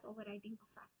 182 has overriding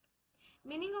effect.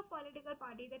 Meaning of political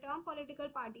party. The term political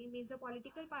party means a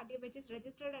political party which is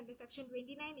registered under Section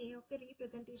 29A of the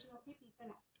Representation of the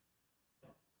People Act.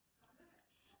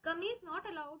 Companies not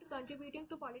allowed contributing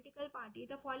to political party.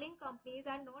 The following companies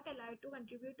are not allowed to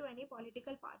contribute to any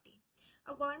political party.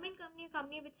 A government company, a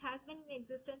company which has been in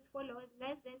existence for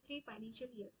less than 3 financial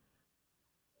years.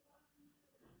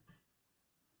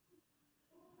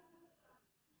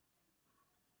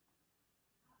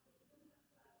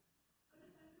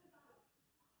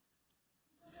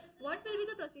 What will be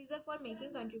the procedure for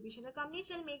making contribution? The company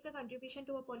shall make the contribution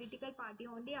to a political party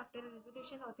only after a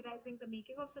resolution authorizing the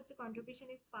making of such a contribution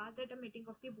is passed at a meeting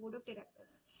of the board of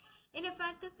directors. In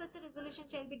effect, such a resolution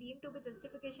shall be deemed to be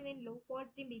justification in law for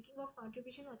the making of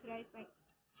contribution authorized by it.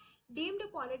 Deemed a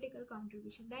political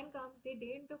contribution. Then comes the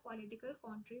deemed political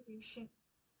contribution.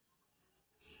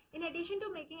 In addition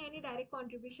to making any direct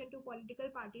contribution to political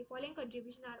party, following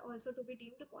contribution are also to be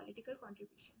deemed a political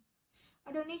contribution.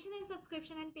 A donation and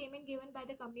subscription and payment given by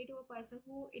the company to a person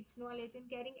who its knowledge in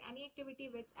carrying any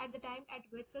activity which at the time at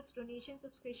which such donation,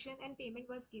 subscription and payment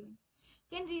was given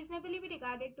can reasonably be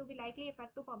regarded to be likely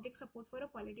effect to public support for a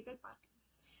political party.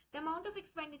 The amount of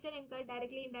expenditure incurred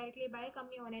directly indirectly by a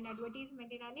company on an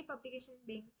advertisement in any publication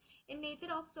being in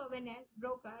nature of souvenir,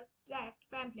 broker, tract,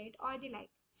 pamphlet or the like,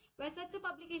 where such a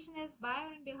publication is by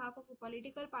or on behalf of a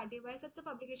political party, where such a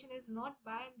publication is not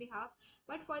by on behalf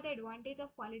but for the advantage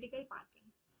of political party.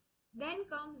 Then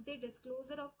comes the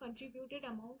disclosure of contributed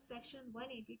amount, section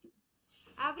 182.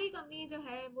 Every company जो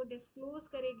है वो disclose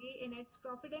करेगी in its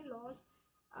profit and loss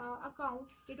account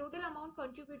the total amount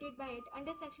contributed by it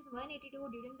under section 182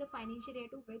 during the financial year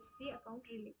to which the account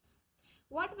relates.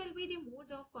 What will be the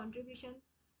modes of contribution?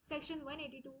 Section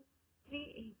 182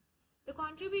 3A. The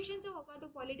contribution जो होगा to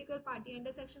political party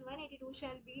under section 182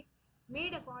 shall be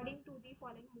made according to the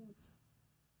following modes.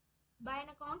 By an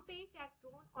account pay check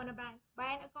drawn on a bank, by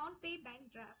an account pay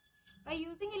bank draft, by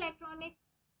using electronic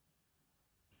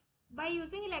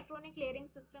clearing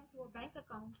system through a bank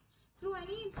account, through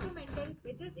any instrumental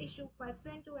which is issued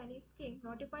pursuant to any scheme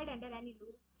notified under any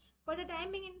law, for the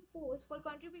time being in force for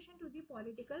contribution to the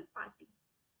political party.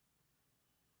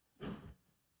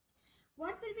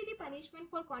 What will be the punishment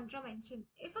for contravention?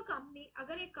 If a company,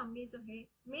 अगर एक company जो है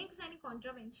makes any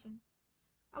contravention,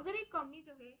 अगर एक company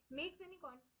जो है makes any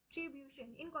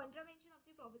contribution in contravention of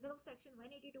the provision of section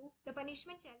 182, the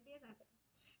punishment shall be as under.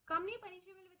 Company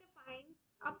punishable with a fine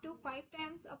up to 5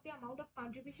 times of the amount of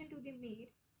contribution to be made,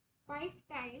 5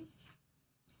 times.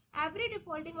 Every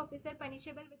defaulting officer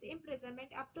punishable with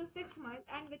imprisonment up to 6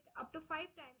 months and with up to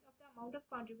 5 times of the amount of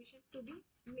contribution to be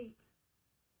made.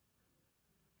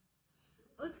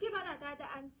 उसके बाद आता है the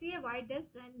MCA wide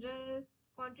this general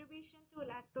contribution to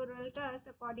electoral trust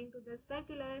according to this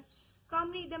circular.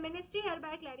 Company, the ministry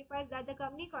hereby clarifies that the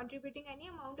company contributing any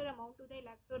amount or amount to the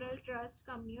electoral trust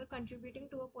company or contributing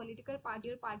to a political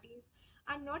party or parties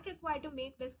are not required to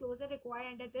make disclosure required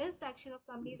under this section of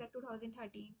Companies Act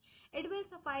 2013. It will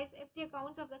suffice if the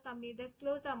accounts of the company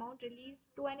disclose the amount released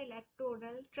to an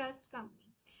electoral trust company.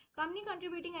 Company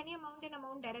contributing any amount and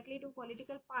amount directly to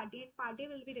political party and party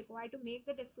will be required to make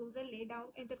the disclosure laid down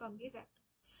in the Companies Act.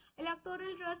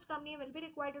 Electoral trust company will be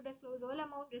required to disclose all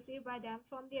amount received by them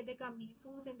from the other companies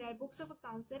whose in their books of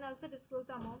accounts and also disclose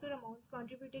the amount or amounts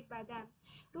contributed by them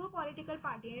to a political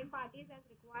party and parties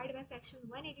as required by section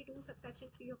 182 subsection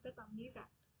 3 of the Companies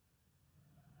Act.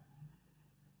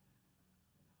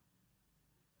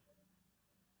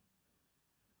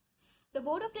 The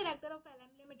Board of Directors of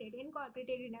LM Limited,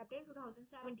 incorporated in April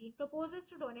 2017, proposes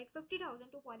to donate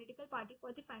 50,000 to political party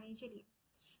for the financial year.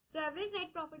 So, average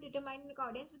net profit determined in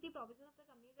accordance with the provisions of the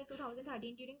Companies Act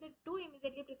 2013 during the 2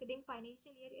 immediately preceding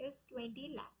financial year is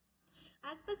 20 lakh.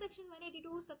 As per section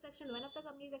 182, subsection 1 of the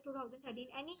Companies Act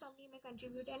 2013, any company may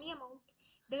contribute any amount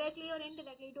directly or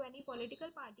indirectly to any political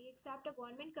party except a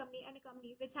government company and a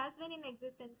company which has been in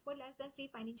existence for less than 3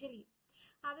 financial years.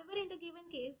 However, in the given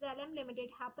case, the LM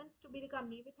Limited happens to be the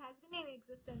company which has been in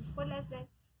existence for less than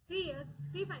 3 years,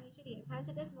 free financial year. Hence,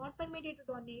 it is not permitted to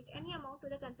donate any amount to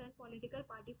the concerned political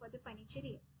party for the financial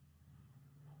year.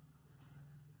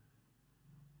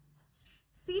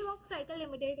 Seahawk Cycle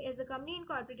Limited is a company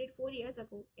incorporated 4 years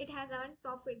ago. It has earned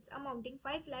profits amounting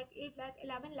 5 lakh, 8 lakh,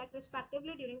 11 lakh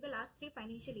respectively during the last 3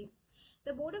 financial years.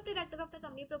 The board of directors of the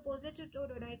company proposes to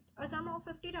donate a sum of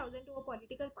 50,000 to a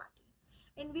political party.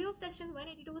 In view of Section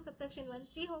 182, subsection 1,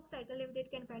 Seahawk Cycle Limited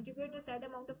can contribute the said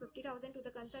amount of 50,000 to the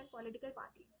concerned political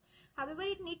party. However,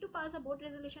 it need to pass a board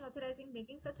resolution authorizing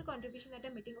making such a contribution at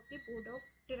a meeting of the board of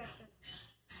directors.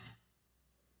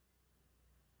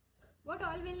 What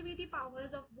all will be the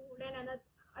powers of board and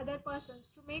other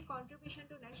persons to make contribution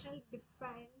to national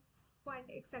defense fund,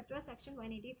 etc. Section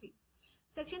 183.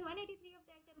 Section 183 of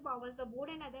the Act empowers the board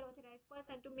and other authorized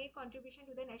person to make contribution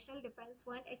to the national defense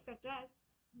fund, etc. as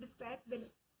described below.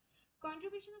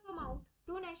 Contribution of amount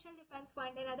to National Defence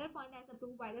Fund and other fund as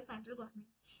approved by the central government.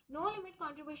 No limit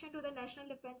contribution to the National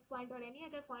Defence Fund or any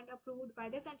other fund approved by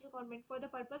the central government for the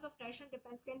purpose of national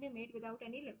defence can be made without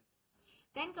any limit.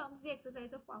 Then comes the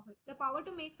exercise of power. The power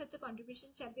to make such a contribution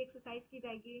shall be exercised की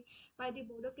जाएगी by the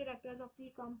board of directors of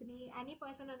the company, any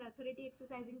person or authority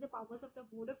exercising the powers of the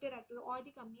board of directors or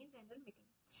the company in general meeting.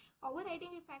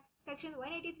 Overriding effect. Section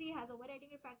 183 has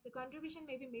overriding effect. The contribution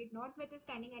may be made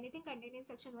notwithstanding anything contained in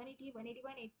Section 180,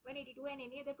 181, 182 and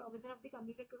any other provision of the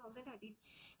Companies Act 2013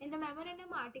 in the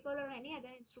memorandum article or any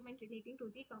other instrument relating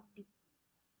to the company.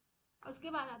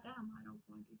 उसके बाद आता है हमारा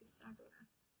point discharge हो रहा है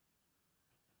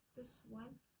this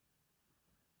one.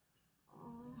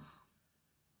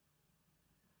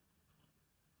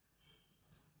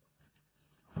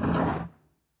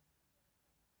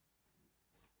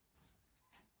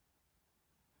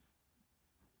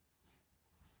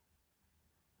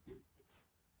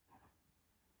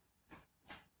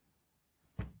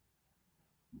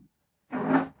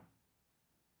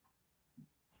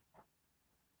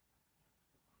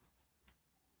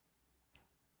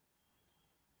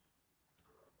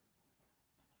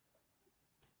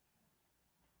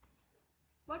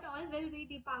 What all will be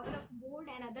the power of board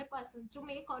and other persons to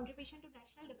make contribution to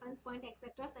National Defence Fund,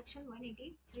 etc. Section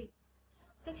 183.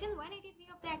 Section 183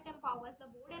 of the Act empowers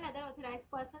the board and other authorized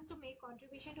persons to make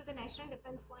contribution to the National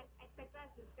Defence Fund, etc.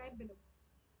 as described below.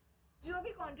 जो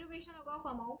भी contribution होगा of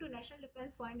amount to National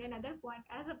Defence Fund and other fund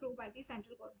as approved by the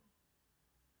central government.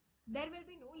 There will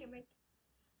be no limit.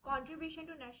 Contribution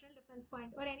to National Defence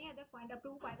Fund or any other fund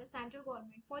approved by the central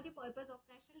government for the purpose of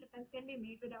national defence can be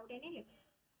made without any limit.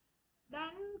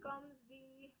 Then comes the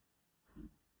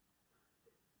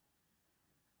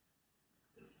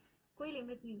कोई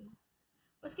limit नहीं है.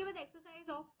 उसके बाद exercise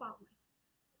of power.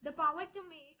 The power to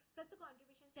make such a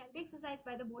contribution shall be exercised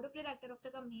by the board of directors of the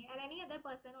company and any other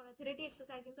person or authority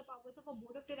exercising the powers of a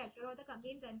board of directors or the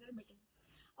company in general meeting.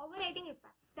 Overriding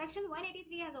effect. Section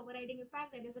 183 has overriding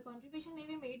effect, that is, the contribution may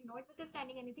be made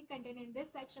notwithstanding anything contained in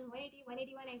this section 180,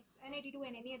 181, and 182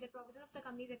 and any other provision of the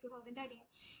Companies Act 2013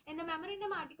 in the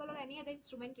memorandum article or any other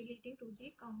instrument relating to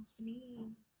the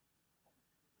company.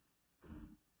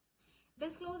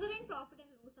 Disclosure in profit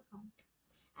and loss account.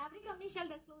 Every company shall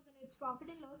disclose in its profit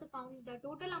and loss account the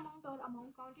total amount or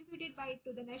amount contributed by it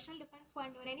to the National Defence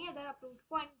Fund or any other approved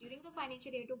fund during the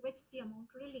financial year to which the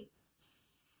amount relates.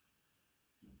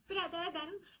 Rather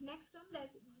than next comes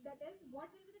that is what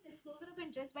will be the disclosure of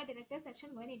interest by director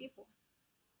section 184.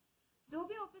 जो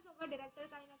भी office होगा director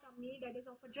का इन a company that is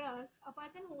of a trust a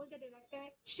person hold the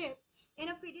directorship in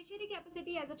a fiduciary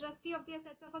capacity as a trustee of the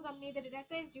assets of a company. The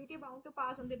director is duty bound to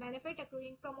pass on the benefit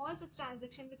accruing from all such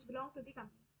transactions which belong to the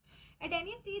company. At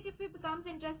any stage, if he becomes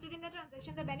interested in the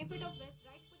transaction, the benefit of which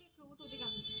rightfully accrue to the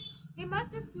company, he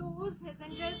must disclose his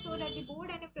interest so that the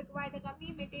board and if required the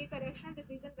company may take a rational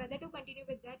decision whether to continue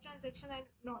with that transaction or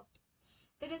not.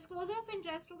 The disclosure of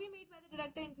interest to be made by the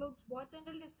director includes both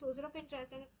general disclosure of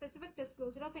interest and specific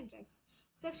disclosure of interest.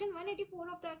 Section 184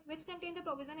 of the Act, which contains the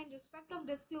provision in respect of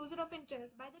disclosure of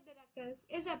interest by the directors,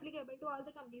 is applicable to all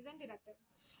the companies and directors.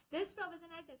 This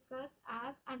provision are discussed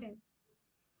as under.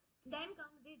 Then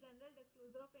comes the general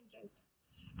disclosure of interest.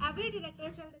 Every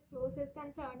director shall disclose his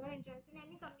concern or interest in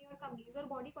any company or companies or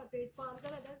body, corporate firms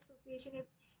or other association if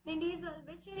the individual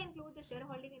which shall include the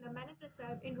shareholding in a manner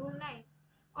prescribed in Rule 9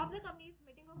 of the company's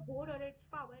meeting of board or its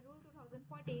power, Rule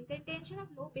 2014. The intention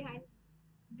of law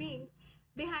being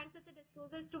behind such a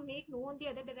disclosure is to make known the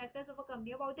other directors of a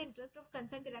company about the interest of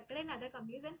concerned director in other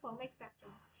companies and firm, etc.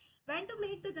 When to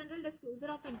make the general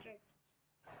disclosure of interest.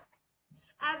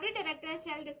 Every director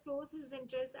shall disclose his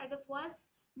interest at the first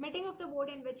meeting of the board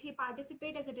in which he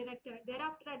participates as a director.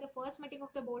 Thereafter, at the first meeting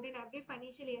of the board in every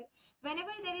financial year,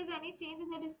 whenever there is any change in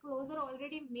the disclosure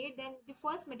already made, then the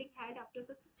first meeting held after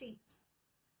such change.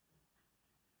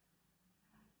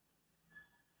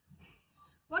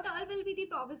 What all will be the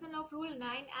provision of Rule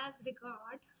 9 as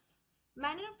regard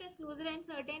manner of disclosure and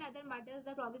certain other matters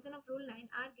the provision of Rule 9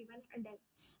 are given under.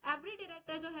 Every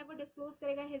director जो है वो disclose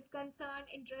करेगा his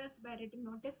concern interest by written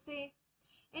notice से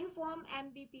in form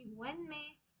MBP 1 में.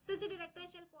 Such a director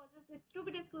shall causes it to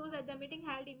be disclosed at the meeting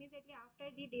held immediately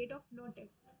after the date of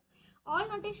notice. All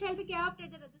notice shall be kept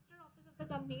at the registered office of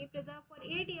the company preserved for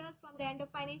 8 years from the end of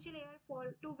financial year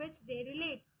to which they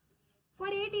relate. For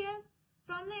 8 years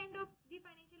from the end of the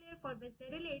financial year for which they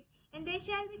relate, and they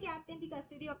shall be kept in the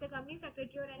custody of the company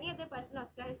secretary or any other person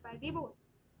authorized by the board.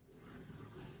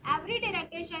 Every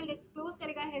director shall disclose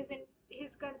करेगा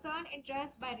his concern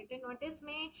interest by written notice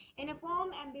में in a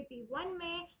form MBP 1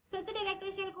 में. Such a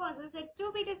director shall causes it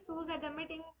to be disclosed at the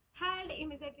meeting held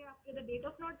immediately after the date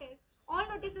of notice. All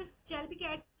notices shall be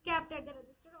kept at the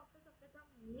registered office of the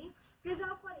company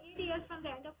preserved for 8 years from the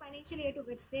end of financial year to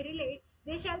which they relate.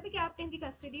 They shall be kept in the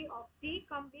custody of the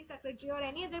company secretary or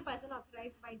any other person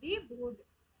authorized by the board.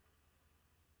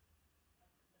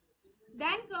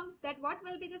 Then comes that what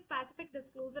will be the specific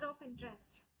disclosure of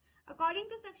interest. According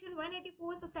to section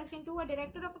 184 subsection 2, a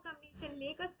director of a company shall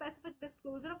make a specific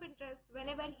disclosure of interest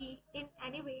whenever he, in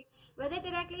any way, whether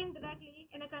directly or indirectly,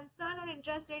 in a concern or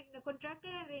interested in a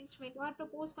contractual arrangement or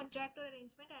proposed contract or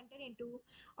arrangement entered into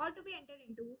or to be entered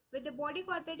into with the body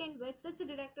corporate in which such a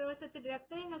director or such a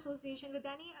director in association with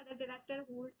any other director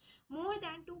hold more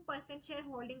than 2%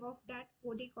 shareholding of that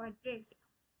body corporate.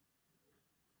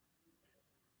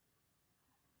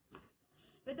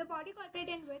 With the body corporate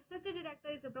in which such a director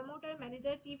is a promoter,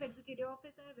 manager, chief executive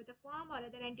officer, with a firm or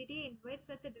other entity in which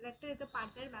such a director is a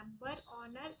partner, member,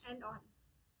 owner and all.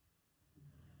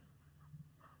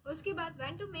 उसके बाद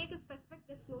when to make a specific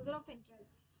disclosure of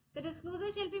interest. The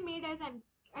disclosure shall be made as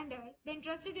under the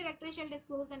interested director shall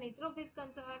disclose the nature of his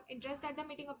concern interest at the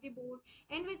meeting of the board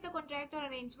in which the contract or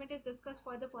arrangement is discussed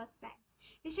for the first time.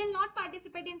 He shall not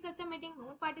participate in such a meeting.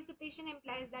 Non-participation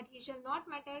implies that he shall not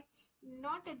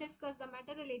discuss the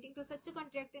matter relating to such a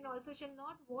contract and also shall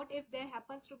not vote if there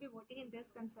happens to be voting in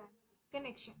this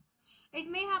connection. It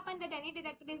may happen that any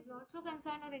director is not so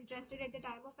concerned or interested at the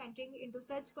time of entering into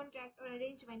such contract or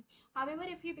arrangement. However,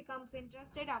 if he becomes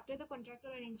interested after the contract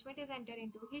or arrangement is entered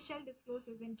into, he shall disclose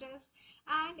his interest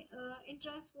and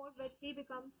interest for which he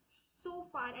becomes so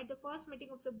far at the first meeting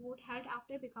of the board held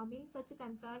after becoming such a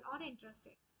concerned or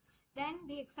interested. Then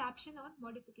the exception or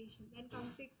modification. Then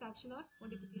comes the exception or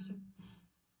modification.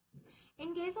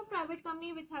 In case of private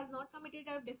company which has not committed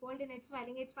a default in its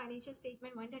filing its financial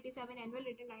statement 137 annual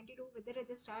return 92 with the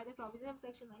registrar, the provision of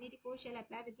section 184 shall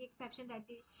apply with the exception that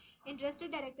the interested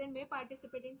director may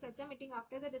participate in such a meeting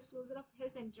after the disclosure of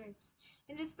his interest.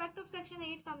 In respect of section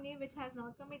 8 company which has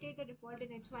not committed the default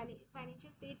in its financial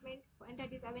statement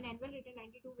 137 annual return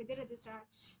 92 with the registrar,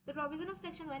 the provision of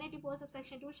section 184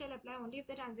 subsection 2 shall apply only if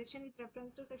the transaction with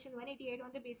reference to section 188 on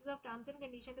the basis of terms and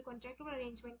conditions the contract or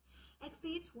arrangement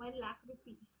exceeds 1 lakh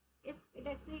rupee. If it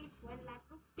exceeds 1 lakh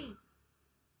rupee,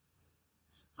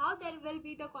 how there will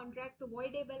be the contract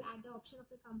voidable at the option of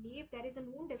the company if there is a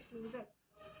known disclosure.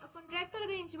 A contract or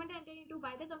arrangement entered into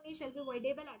by the company shall be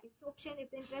voidable at its option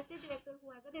if the interested director who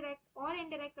has a direct or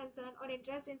indirect concern or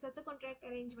interest in such a contract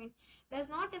arrangement does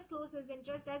not disclose his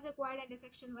interest as required under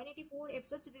section 184 if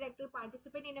such director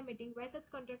participate in a meeting where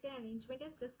such contract and arrangement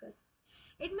is discussed.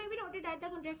 It may be noted that the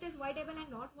contract is voidable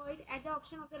and not void at the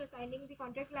option of the resigning. The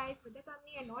contract lies with the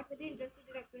company and not with the interested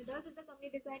director. Thus, if the company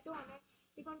decides to honor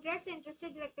the contract, the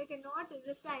interested director cannot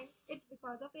resign it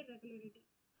because of irregularity.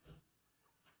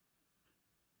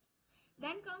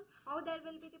 Then comes how there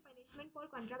will be the punishment for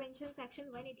contravention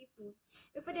section 184.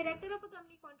 If a director of a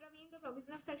company contravenes the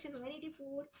provision of section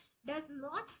 184, does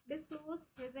not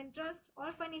disclose his interest or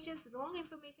furnishes wrong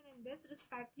information in this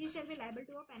respect, he shall be liable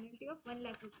to a penalty of 1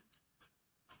 lakh rupees.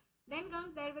 Then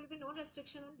comes there will be no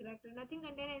restriction on director. Nothing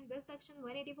contained in this section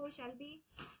 184 shall be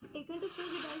taken to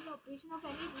prejudice the operation of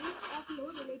any rule of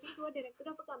law relating to a director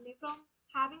of a company from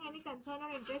having any concern or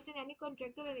interest in any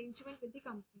contractual arrangement with the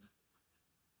company.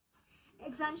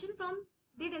 Exemption from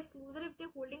the disclosure if they're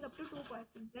holding up to 2%.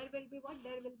 There will be what?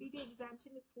 There will be the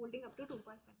exemption if holding up to 2%.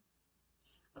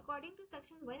 According to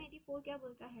section 184 क्या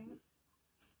बोलता है?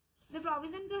 The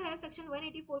provision जो है section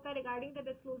 184 का regarding the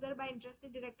disclosure by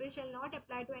interested director shall not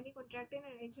apply to any contract and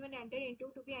arrangement entered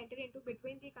into to be entered into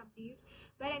between the companies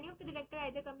where any of the director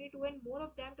either company two and more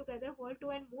of them together hold 2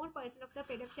 and more % of the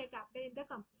paid up share capital in the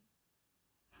company.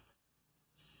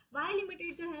 Y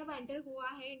limited जो है वो enter हुआ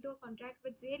है into contract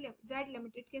with Z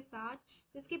limited के साथ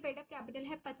जिसकी paid up capital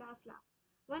है 50 lakh.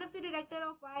 One of the director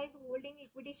of Y is holding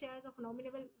equity shares of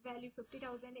nominal value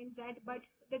 50,000 in Z but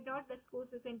did not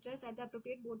disclose his interest at the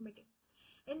appropriate board meeting.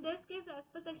 In this case, as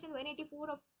per section 184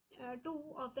 of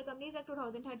 2 of the Companies Act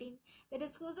 2013, the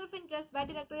disclosure of interest by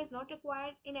director is not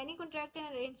required in any contract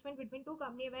and arrangement between two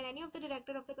companies where any of the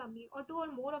director of the company or two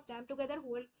or more of them together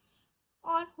hold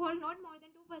not more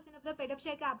than 2% of the paid up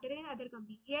share capital in other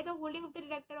company. Here the holding of the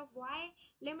director of Y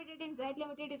Limited in Z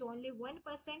Limited is only 1%.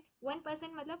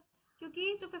 1% मतलब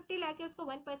क्योंकि जो 50 लाख है उसको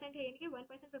 1% है, यानी कि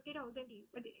 1% 50,000 ही,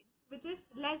 but which is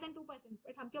less than 2%.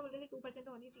 But हम क्या बोल रहे थे, 2%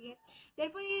 तो होनी चाहिए.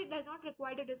 Therefore he does not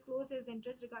require to disclose his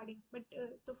interest regarding. But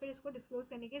तो फिर इसको disclose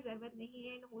करने की जरूरत नहीं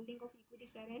है in holding of equity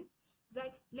share in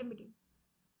Z Limited.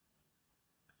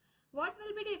 What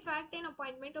will be the effect in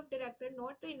appointment of director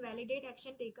not to invalidate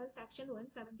action taken? Section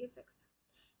 176.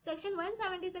 Section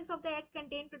 176 of the Act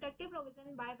contains protective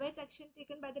provision by which action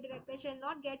taken by the director shall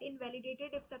not get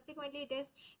invalidated if subsequently it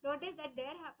is noticed that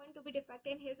there happened to be defect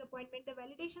in his appointment. The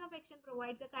validation of action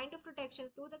provides a kind of protection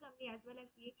to the company as well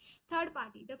as the third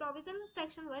party. The provisions of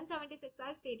Section 176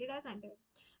 are stated as under.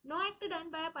 No act done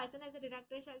by a person as a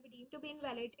director shall be deemed to be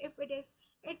invalid if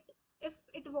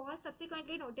it was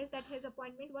subsequently noticed that his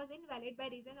appointment was invalid by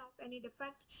reason of any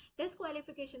defect,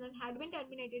 disqualification, and had been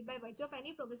terminated by virtue of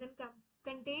any provision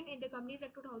contained in the Companies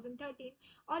Act 2013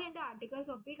 or in the articles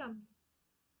of the company.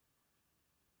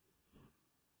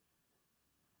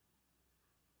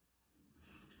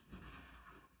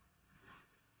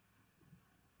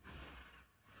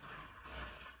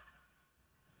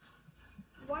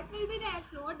 What will be the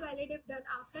act not valid if done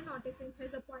after noticing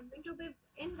his appointment to be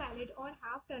invalid or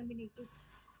have terminated?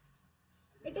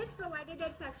 It is provided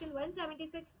that Section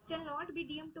 176 shall not be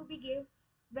deemed to be give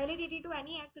validity to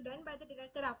any act done by the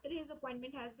director after his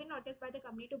appointment has been noticed by the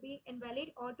company to be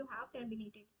invalid or to have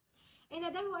terminated. In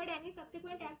other words, any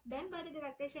subsequent act done by the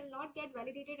director shall not get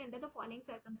validated under the following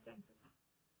circumstances.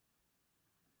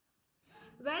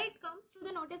 Where it comes to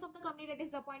the notice of the company that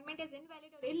his appointment is invalid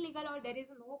or illegal, or there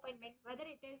is no appointment, whether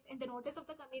it is in the notice of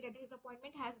the company that his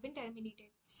appointment has been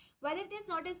terminated, whether it is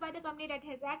noticed by the company that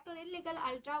his act or illegal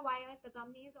ultra vires the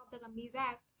companies of the Companies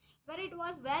Act, where it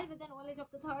was well with the knowledge of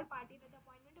the third party that the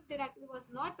appointment of director was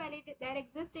not valid, there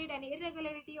existed an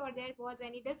irregularity or there was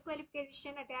any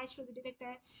disqualification attached to the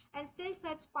director, and still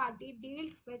such party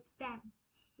dealt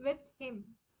with him,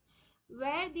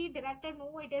 where the director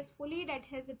knew it is fully that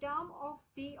his term of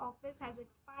the office has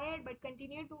expired but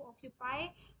continued to occupy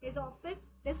his office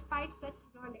despite such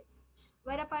knowledge,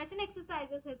 where a person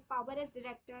exercises his power as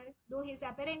director though he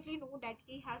apparently knew that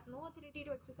he has no authority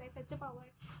to exercise such a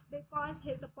power because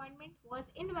his appointment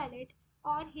was invalid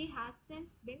or he has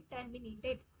since been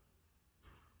terminated.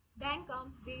 Then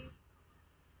comes the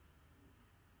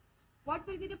what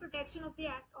will be the protection of the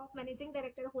act of managing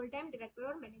director, whole-time director,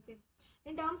 or manager?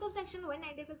 In terms of Section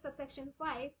 196, subsection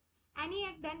 5, any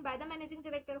act done by the managing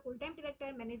director, whole-time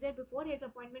director, manager before his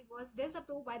appointment was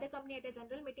disapproved by the company at a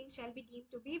general meeting shall be deemed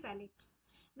to be valid.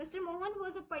 Mr. Mohan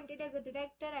was appointed as a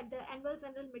director at the annual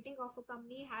general meeting of a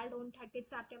company held on 30th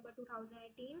September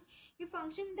 2018. He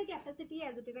functioned in the capacity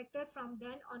as a director from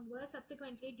then onwards.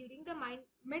 Subsequently, during the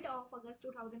mid of August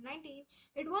 2019,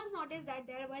 it was noticed that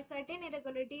there were certain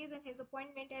irregularities in his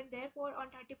appointment and therefore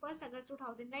on 31st August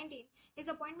 2019, his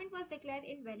appointment was declared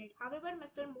invalid. However,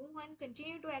 Mr. Mohan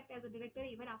continued to act as a director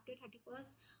even after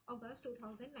 31st August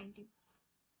 2019.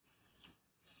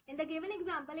 In the given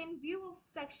example, in view of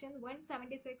Section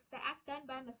 176, the act done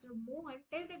by Mr. Mohan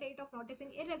till the date of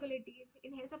noticing irregularities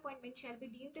in his appointment shall be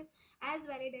deemed as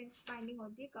valid and binding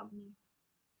on the company.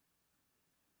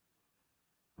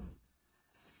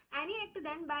 Any act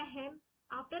done by him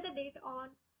after the date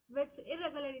on which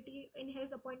irregularity in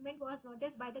his appointment was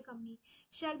noticed by the company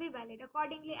shall be valid.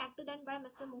 Accordingly, act done by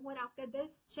Mr. Mohan after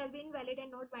this shall be invalid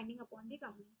and not binding upon the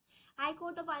company. High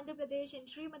Court of Andhra Pradesh in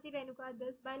Srimati Renuka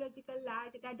this biological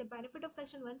lad that the benefit of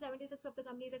Section 176 of the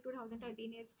Companies Act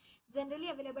 2013 is generally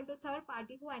available to third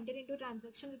party who enter into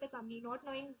transaction with the company not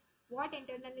knowing what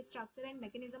internal structure and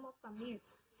mechanism of company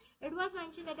is. It was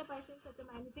mentioned that a person such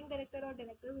a managing director or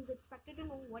director who is expected to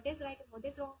know what is right and what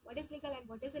is wrong, what is legal and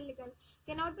what is illegal,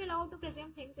 cannot be allowed to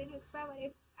presume things in his favor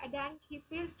if then he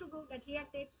fails to prove that he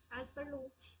acted as per law.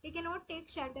 He cannot take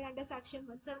shelter under Section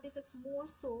 176, more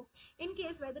so in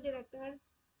case where the director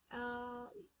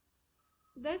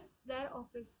their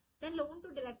office. Then loan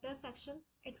to director section,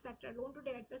 etc. Loan to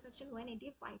director section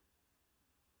 185.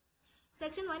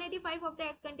 Section 185 of the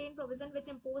Act contains provision which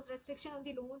impose restriction on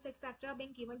the loans, etc.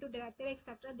 being given to director,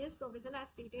 etc. This provision as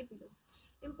stated below.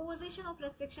 Imposition of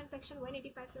restriction, Section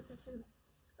 185, subsection 1.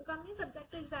 A company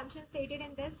subject to exemption stated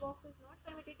in this box is not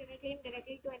permitted directly and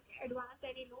indirectly to advance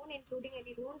any loan, including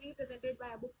any loan represented by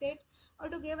a book date, or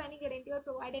to give any guarantee or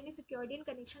provide any security in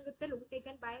connection with the loan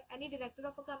taken by any director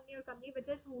of a company or company which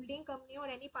is holding company or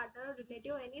any partner or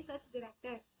relative or any such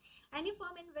director. Any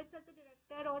firm in which such a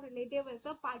director or relative is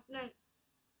a partner.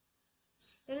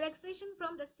 Relaxation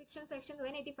from restriction section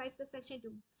 185 subsection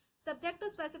 2. Subject to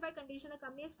specified condition, the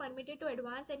company is permitted to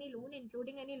advance any loan,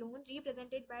 including any loan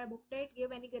represented by a book date,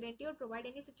 give any guarantee or provide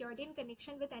any security in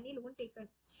connection with any loan taken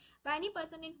by any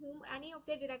person in whom any of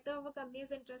the director of a company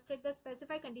is interested. The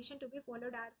specified condition to be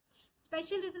followed are: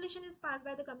 special resolution is passed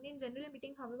by the company in general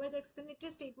meeting. However, the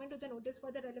explanatory statement to the notice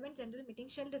for the relevant general meeting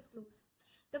shall disclose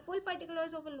the full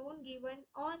particulars of a loan given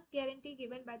or guarantee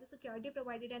given by the security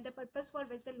provided and the purpose for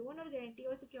which the loan or guarantee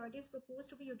or security is proposed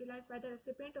to be utilized by the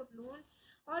recipient of loan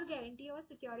or guarantee or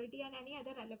security, and any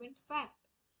other relevant fact.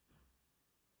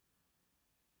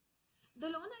 The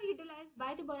loan are utilized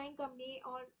by the borrowing company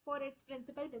or for its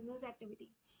principal business activity.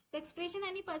 The expression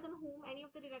any person whom any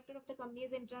of the director of the company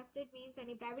is interested means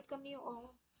any private company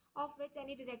or of which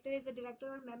any director is a director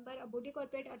or member, a body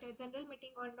corporate at a general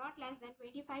meeting, or not less than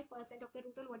 25% of the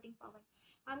total voting power.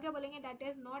 हम क्या बोलेंगे? That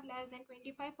is not less than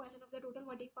 25% of the total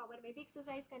voting power may be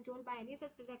exercised controlled by any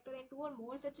such director and two or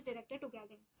more such director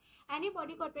together. Any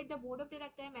body corporate, the board of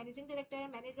director, managing director,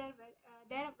 manager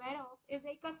thereof is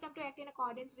accustomed to act in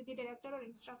accordance with the director or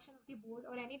instruction of the board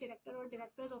or any director or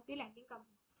directors of the lending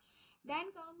company.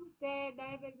 Then comes there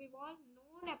will be one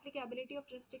known applicability of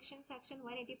restriction section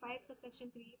 185 subsection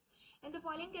 3. In the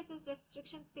following cases,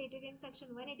 restrictions stated in section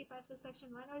 185 subsection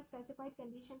 1 or specified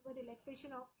condition for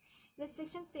relaxation of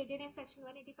restrictions stated in section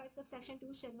 185 subsection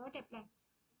 2 shall not apply.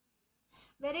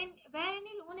 Where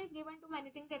any loan is given to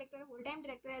managing director or whole-time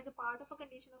director as a part of a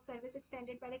condition of service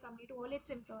extended by the company to all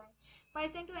its employees,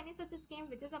 pursuant to any such scheme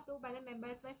which is approved by the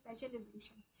members by special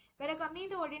resolution. Where a company in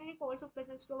the ordinary course of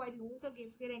business provides loans or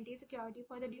gives guarantee security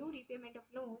for the due repayment of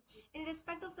loan, in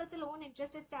respect of such a loan,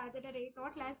 interest is charged at a rate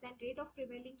not less than rate of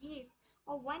prevailing yield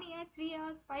of 1 year, 3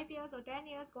 years, 5 years, or 10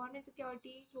 years, government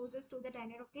security closest to the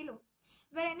tenure of the loan.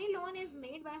 Where any loan is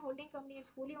made by holding company and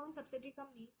wholly owned subsidiary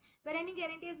company, where any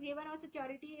guarantee is given or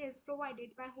security is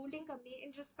provided by holding company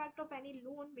in respect of any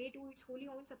loan made to its wholly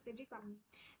owned subsidiary company,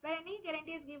 where any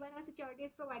guarantee is given or security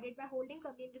is provided by holding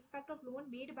company in respect of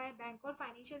loan made by a bank or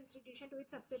financial institution to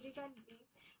its subsidiary company,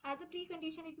 as a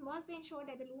precondition it must be ensured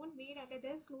that the loan made under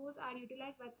this clause are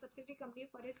utilized by the subsidiary company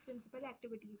for its principal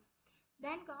activities.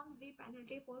 Then comes the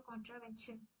penalty for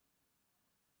contravention.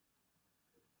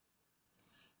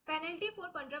 Penalty for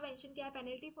contravention क्या है?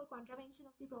 Penalty for contravention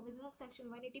of the provision of section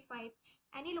 185.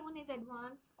 Any loan is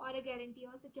advance or a guarantee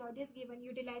or security is given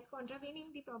utilized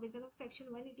contravening the provision of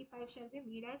section 185 shall be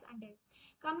made as under.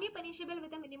 Company punishable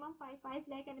with a minimum 5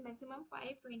 lakh and a maximum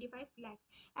 25 lakh.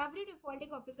 Every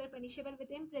defaulting officer punishable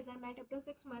with imprisonment up to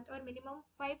 6 months or minimum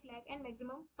 5 lakh and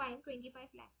maximum fine 25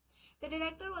 lakh. The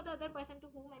director or the other person to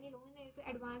whom any loan is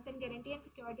advance and guarantee and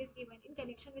security is given in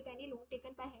connection with any loan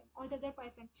taken by him or the other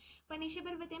person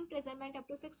punishable with imprisonment up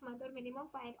to 6 months or minimum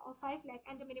fine of 5 lakh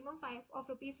and the minimum fine of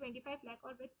rupees 25 lakh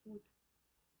or with both.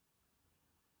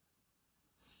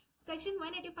 Section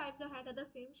 185 जो है the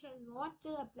same shall not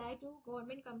apply to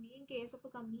government company in case of a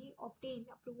company obtain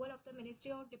approval of the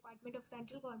Ministry or Department of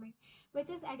Central Government which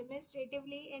is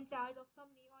administratively in charge of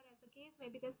company, or as the case may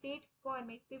be the state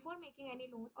government, before making any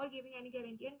loan or giving any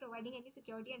guarantee and providing any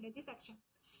security under the section.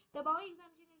 The above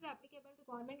exemption is applicable to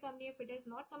government company if it is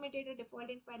not committed a default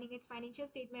in filing its financial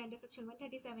statement under section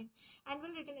 137 and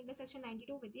will written under section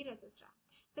 92 with the registrar.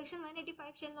 Section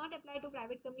 185 shall not apply to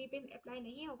private company पे apply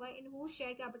नहीं होगा in whose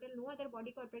share capital no other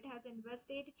body corporate has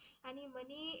invested any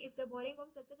money if the borrowing of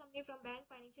such a company from bank,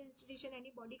 financial institution,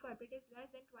 any body corporate is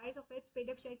less than twice of its paid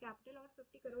up share capital or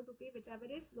 50 crore rupee whichever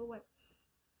is lower.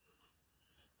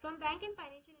 From bank and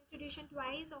financial institution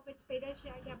twice of its paid up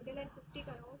share capital and 50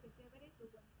 crore whichever is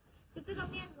lower. Such a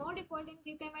company has no default in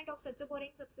repayment of such a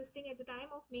borrowing subsisting at the time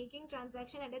of making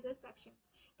transaction under this section.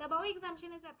 The above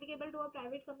exemption is applicable to a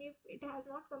private company if it has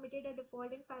not committed a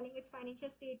default in filing its financial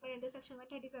statement under section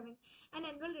 137 and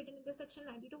annual written under section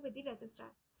 92 with the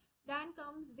registrar. Then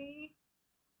comes the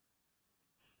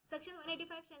Section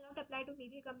 185 shall not apply to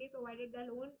neither company provided the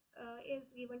loan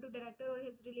is given to director or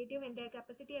his relative in their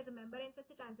capacity as a member and such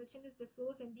a transaction is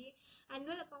disclosed in the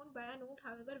annual account by a note.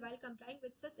 However, while complying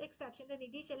with such exception, the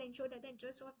nidhi shall ensure that the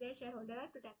interests of their shareholder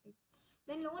are protected.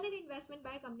 Then loan and investment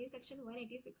by company section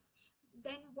 186.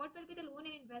 then what will be the loan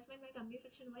and investment by company?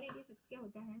 Section 186 क्या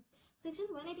होता है? Section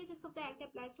 186 of the act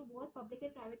applies to both public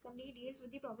and private company. Deals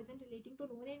with the provision relating to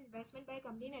loan and investment by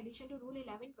company. In addition to rule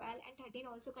 11, 12 and 13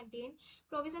 also contain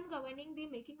provision governing the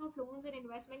making of loans and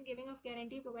investment, giving of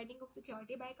guarantee, providing of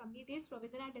security by company. These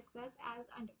provisions are discussed as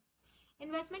under.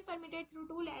 Investment permitted through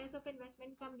two layers of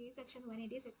investment company. Section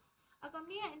 186. A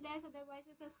company, unless otherwise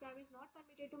prescribed, is not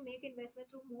permitted to make investment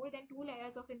through more than two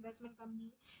layers of investment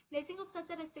company. Placing of such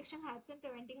a restriction helps in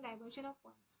preventing diversion of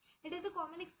funds. It is a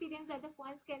common experience that the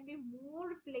funds can be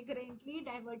more flagrantly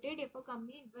diverted if a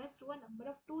company invests through a number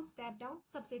of two step-down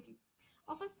subsidiaries.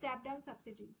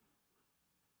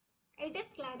 It is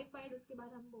clarified. उसके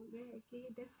बाद हम बोल रहे हैं कि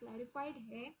it is clarified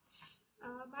है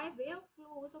by way of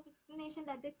clause of explanation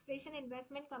that the expression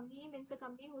investment company means a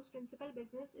company whose principal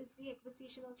business is the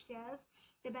acquisition of shares,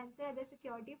 debenture, other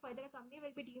security. Further, a company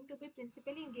will be deemed to be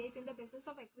principally engaged in the business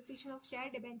of acquisition of share,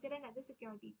 debenture, and other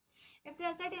security. If the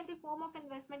asset in the form of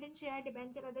investment in share,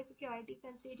 debenture, other security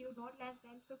constitute not less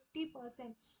than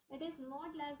 50%, that is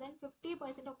not less than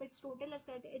 50% of its total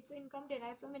asset, its income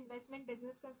derived from investment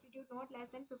business constitute not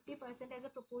less than 50% as a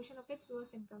proportion of its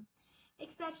gross income.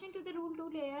 Exception to the rule two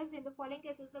layers in the following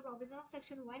cases, the provision of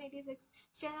section 186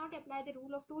 shall not apply. The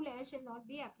rule of two layers shall not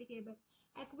be applicable.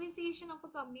 Acquisition of a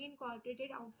company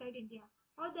incorporated outside India.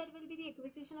 How there will be the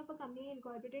acquisition of a company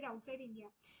incorporated outside India?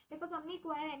 If a company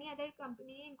acquire any other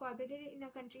company incorporated in a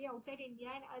country outside India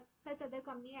and such other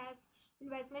company has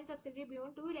investment subsidiary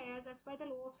beyond two layers, as per the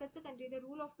law of such a country, the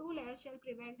rule of two layers shall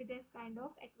prevent this kind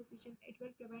of acquisition. It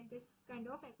will prevent this kind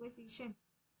of acquisition.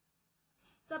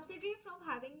 Subsidiary from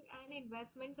having an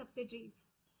investment subsidiaries.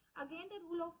 Again, the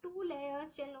rule of two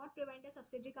layers shall not prevent a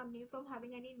subsidiary company from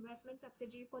having any investment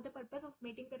subsidiary for the purpose of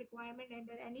meeting the requirement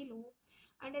under any law,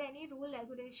 under any rule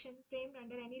regulation framed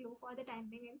under any law for the time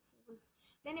being in force.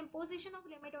 Then imposition of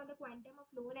limit on the quantum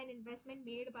of loan and investment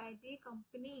made by the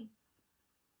company.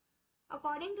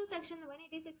 According to section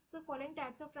 186, the following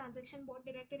types of transaction, both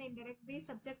direct and indirect, be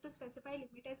subject to specified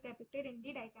limit as depicted in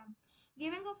the diagram.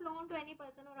 Giving of loan to any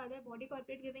person or other body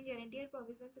corporate, giving guarantee or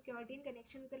provision security in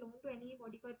connection with the loan to any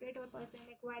body corporate or person,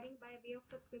 acquiring by way of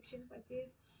subscription,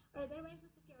 purchase, or otherwise the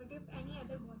security of any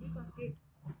other body corporate.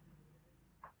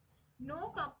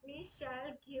 No company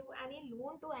shall give any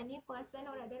loan to any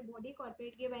person or other body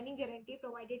corporate, give any guarantee,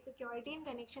 provided security in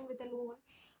connection with the loan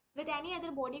with any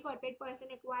other body corporate person,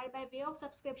 acquired by way of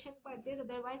subscription, purchase,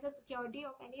 otherwise the security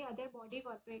of any other body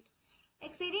corporate.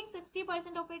 Exceeding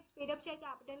 60% of its paid up share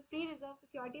capital, free reserve,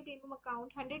 security premium account,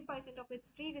 100% of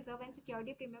its free reserve and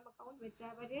security premium account,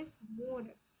 whichever is more.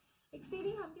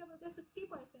 Exceeding हम क्या बोलते हैं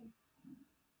 60%.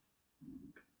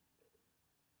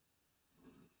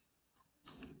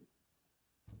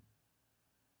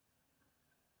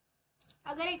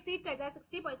 अगर exceed कर जाए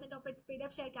 60% of its paid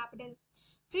up share capital,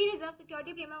 free reserve,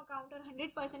 security premium account, or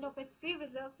 100% of its free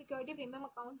reserve, security premium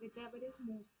account, whichever is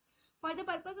more. For the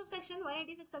purpose of section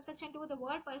 186 subsection 2, the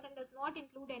word person does not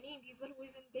include any individual who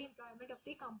is in the employment of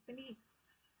the company.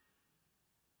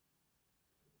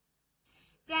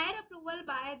 Prior approval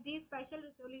by the special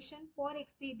resolution for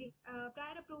exceeding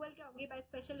prior approval क्या होगी by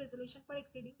special resolution for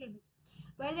exceeding limit.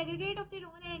 Where the aggregate of the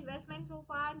loan and investment so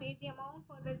far made, the amount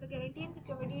for the guarantee and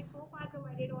security so far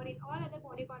provided, or in all other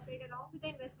body corporate along with the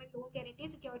investment loan guarantee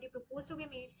security proposed to be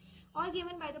made or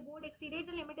given by the board exceeded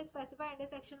the limit specified under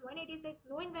section 186,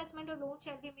 no investment or loan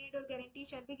shall be made or guarantee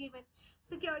shall be given,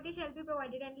 security shall be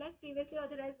provided unless previously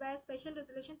authorized by a special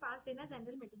resolution passed in a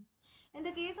general meeting. In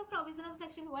the case of provision of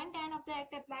section 110 of the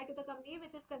act applied to the company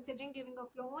which is considering giving of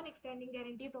loan, extending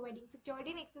guarantee, providing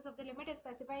security in excess of the limit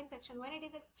specified in section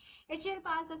 186, it shall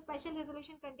pass a special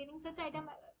resolution containing such item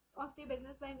of the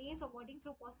business by means of voting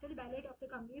through postal ballot of the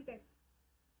company's desk.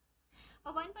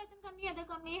 A one-person company, other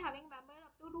company having member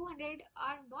up to 200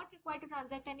 are not required to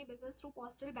transact any business through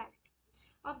postal ballot.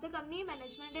 Of the Company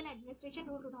Management and Administration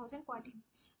Rule 2014.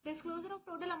 Disclosure of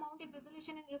total amount in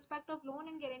resolution in respect of loan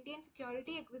and guarantee and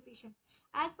security acquisition.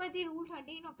 As per the Rule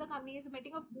 13 of the Company's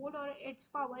meeting of board or its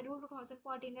power, Rule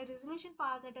 2014, a resolution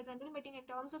passed at a general meeting in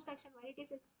terms of Section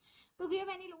 186 to give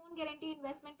any loan, guarantee,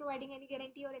 investment, providing any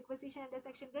guarantee or acquisition under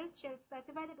Section this shall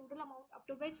specify the total amount up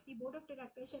to which the Board of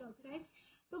Directors shall authorize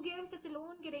to give such a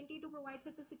loan, guarantee, to provide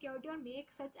such a security or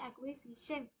make such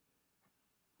acquisition.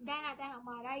 Then आता है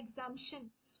हमारा exemption.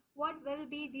 What will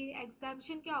be the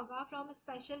exemption क्या होगा from a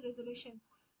special resolution?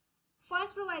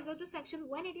 First proviso to section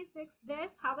 186,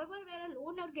 this, however, where a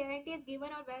loan or guarantee is given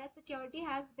or where a security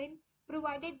has been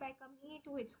provided by company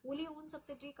to its wholly owned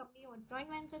subsidiary company or joint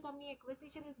venture company,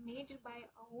 acquisition is made by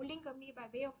a holding company by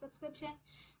way of subscription,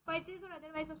 purchase or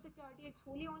otherwise of security its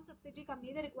wholly owned subsidiary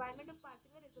company, the requirement of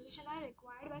passing a resolution are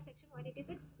required by section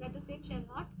 186 that the same shall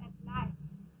not apply.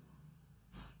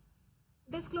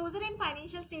 Disclosure in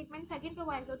financial statements, second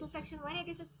proviso to section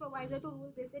 186 proviso to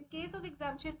rule this. In case of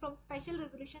exemption from special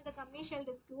resolution, the company shall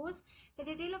disclose the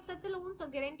detail of such a loans or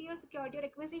guarantee or security or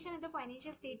acquisition in the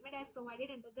financial statement as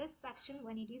provided under this section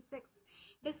 186.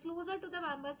 Disclosure to the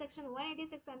member, section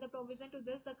 186 and the provision to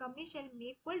this, the company shall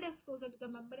make full disclosure to the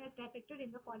member as depicted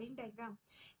in the following diagram.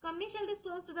 Company shall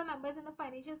disclose to the members in the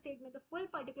financial statement the full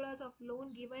particulars of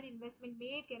loan given, investment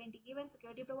made, guarantee given,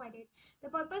 security provided, the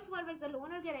purpose for which the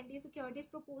loan or guarantee security is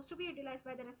proposed to be utilized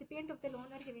by the recipient of the loan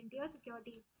or guarantee or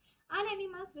security.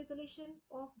 Unanimous resolution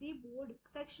of the board,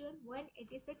 section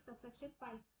 186 subsection 5.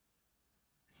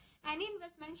 Any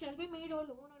investment shall be made or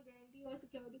loan or guarantee or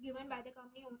security given by the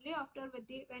company only after when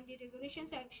the resolution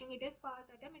sanction it is passed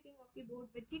at a meeting of the board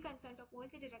with the consent of all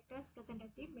the directors present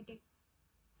at the meeting.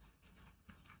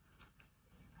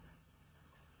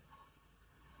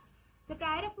 The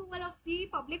prior approval of the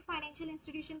public financial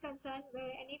institution concerned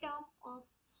where any term of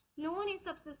loan is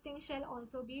subsisting shall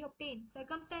also be obtained.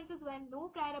 Circumstances when no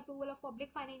prior approval of public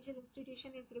financial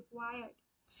institution is required.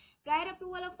 Prior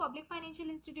approval of public financial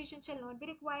institution shall not be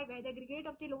required where the aggregate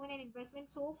of the loan and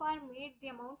investment so far made, the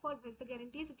amount for which the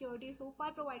guarantee security so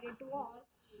far provided to all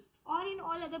or in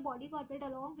all other body corporate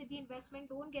along with the investment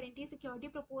loan guarantee security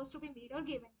proposed to be made or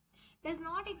given does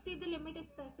not exceed the limit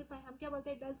specified. हम क्या बोलते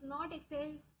हैं?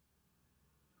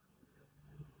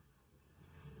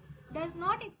 Does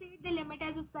not exceed the limit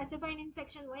as specified in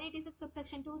section 186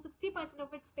 subsection 2, 60%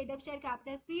 of its paid up share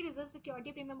capital free reserve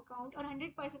security premium account or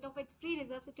 100% of its free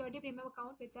reserve security premium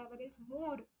account, whichever is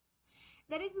more.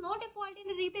 There is no default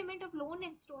in repayment of loan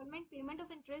installment, payment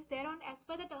of interest thereon as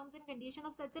per the terms and condition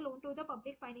of such a loan to the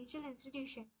public financial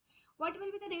institution. What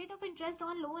will be the rate of interest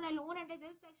on loan? A loan under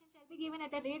this section shall be given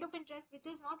at a rate of interest which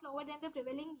is not lower than the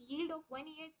prevailing yield of 1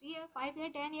 year, 3 year, 5 year,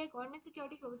 10 year government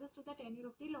security closest to the tenure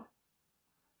of the loan.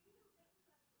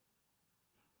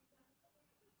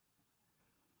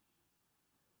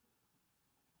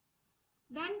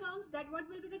 Then comes that what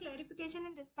will be the clarification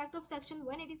in respect of section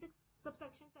 186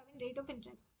 subsection 7 rate of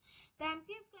interest. The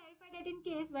MC has clarified that in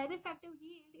case where the effective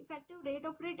yield, effective rate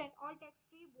of return or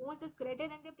tax-free bonds is greater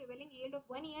than the prevailing yield of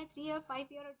 1 year, 3 year, 5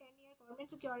 year or 10 year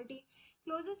government security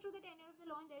closest to the tenure of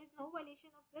the loan, there is no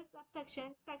violation of this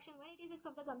subsection, section 186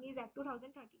 of the Companies Act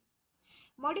 2013.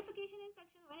 Modification in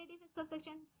section 186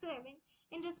 subsection 7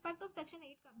 in respect of section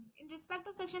 8 company. In respect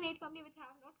of section 8 company which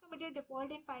have not committed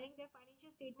default in filing their financial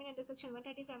statement under section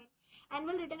 137,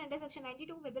 annual return under section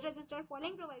 92 with the registered,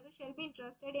 following proviso shall be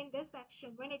interested in this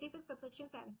section 186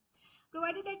 subsection 7.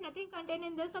 Provided that nothing contained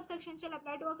in this subsection shall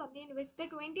apply to a company in which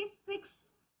the 26%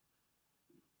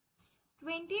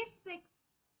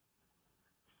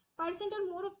 or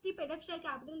more of the paid up share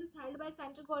capital is held by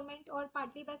central government or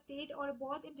partly by state or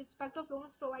both in respect of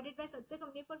loans provided by such a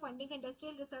company for funding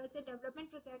industrial research and development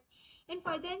project in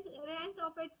furtherance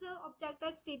of its object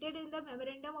as stated in the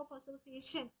memorandum of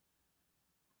association.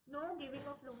 No giving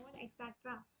of loan,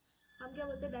 etc. हम क्या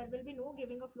बोलते हैं? There will be no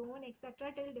giving of loan,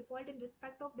 etc. till default in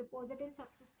respect of deposit in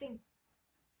subsisting.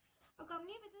 A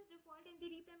company which is default in the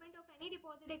repayment of any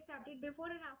deposit accepted before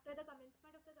and after the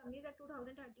commencement of the Companies Act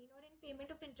 2013 or in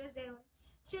payment of interest thereon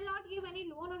shall not give any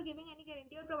loan or giving any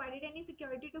guarantee or provided any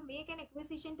security to make an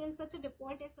acquisition till such a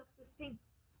default is subsisting.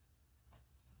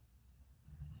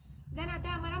 Then आता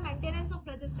है हमारा maintenance of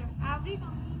register. Every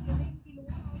company giving the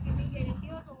loan or giving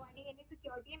guarantee or providing any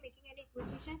security and making any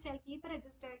acquisition shall keep a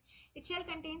register. It shall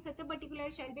contain such a particular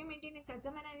shall be maintained in such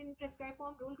a manner in prescribed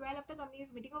form. Rule 12 of the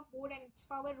Companies Meeting of Board and its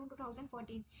power Rule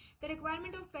 2014. The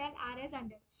requirement of 12 are as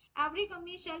under. Every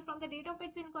company shall from the date of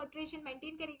its incorporation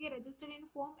maintain करेगी register in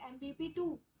form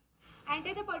MBP2.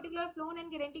 Enter the particular loan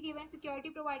and guarantee given, security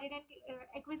provided and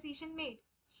acquisition made.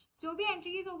 जो भी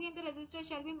entries होगी in the register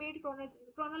shall be made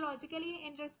chronologically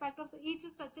in respect of each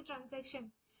such a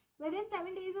transaction within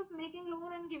 7 days of making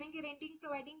loan and giving guarantee,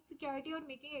 providing security or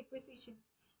making acquisition.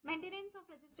 Maintenance of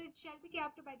register shall be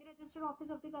kept by the registered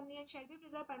office of the company and shall be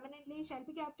preserved permanently, shall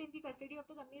be kept in the custody of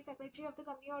the company secretary of the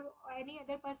company or any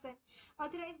other person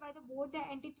authorized by the board. The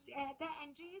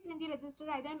entries in the register,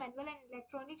 either manual and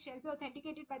electronic, shall be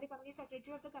authenticated by the company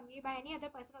secretary of the company by any other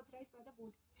person authorized by the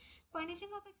board. Furnishing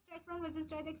of extract from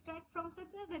register. The extract from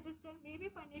such a register may be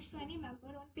furnished to any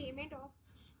member on payment of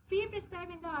fee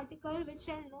prescribed in the article which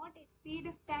shall not exceed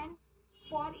 10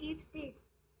 for each page.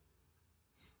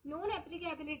 Known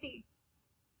applicability.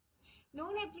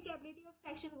 Known applicability of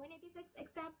section 186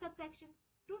 except subsection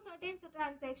to certain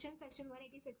transactions, section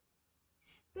 186.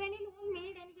 To any loan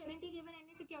made, any guarantee given,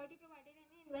 any security provided,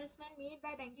 any investment made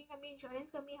by banking company,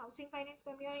 insurance company, housing finance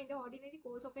company, or in the ordinary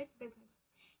course of its business,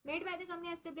 made by the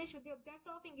company established with the object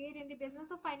of engage in the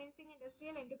business of financing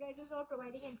industrial enterprises or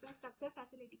providing infrastructure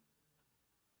facility.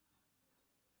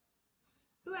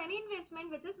 To any investment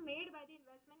which is made by the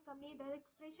investment company, the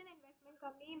expression investment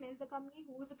company means the company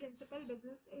whose principal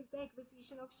business is the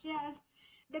acquisition of shares,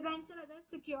 debentures, and other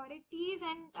securities,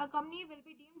 and a company will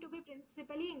be deemed to be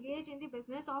principally engaged in the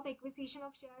business of acquisition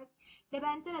of shares,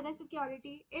 debentures, and other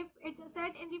security if its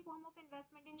asset in the form of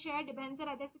investment in share, debentures,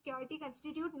 or other security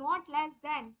constitute not less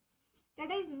than,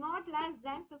 that is not less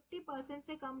than 50%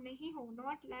 से कम नहीं हो,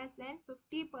 not less than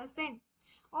 50%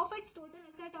 of its total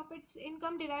asset of its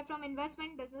income derived from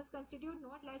investment business constitute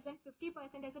not less than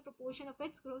 50% as a proportion of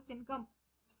its gross income,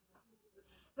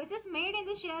 which is made in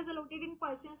the shares allotted in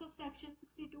pursuance of section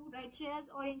 62 right shares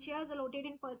or in shares allotted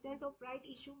in pursuance of right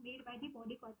issue made by the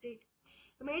body corporate,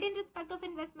 made in respect of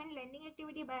investment lending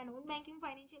activity by a non-banking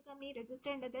financial company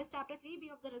registered under this chapter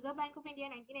 3b of the Reserve Bank of India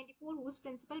 1994 whose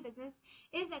principal business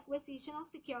is acquisition of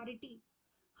security.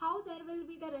 How there will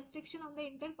be the restriction on the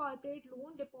intercorporate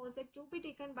loan deposit to be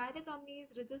taken by the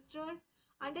companies registered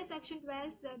under section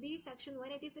 12 SEBI section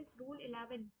 186 rule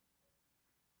 11.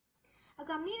 A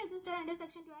company registered under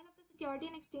section 12 of the Security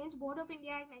and Exchange Board of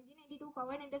India Act 1992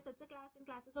 covered under such a class and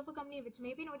classes of a company which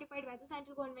may be notified by the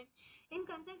central government in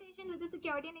consultation with the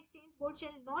Security and Exchange Board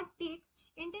shall not take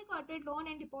intercorporate loan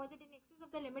and deposit in excess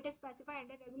of the limit specified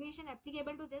under regulation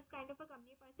applicable to this kind of a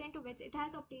company pursuant to which it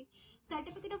has obtained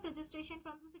certificate of registration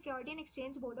from the Security and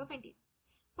Exchange Board of India.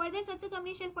 Further, such a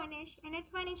company shall furnish in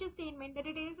its financial statement the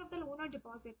details of the loan or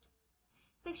deposit.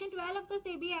 Section 12 of the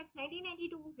SEBI Act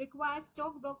 1992 requires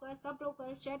stockbroker,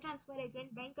 sub-broker, share transfer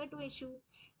agent, banker to issue,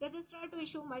 registrar to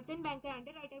issue, merchant banker,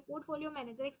 underwriter, portfolio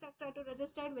manager, etc. to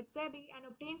register with SEBI and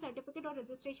obtain certificate of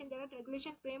registration. There are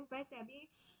regulations framed by SEBI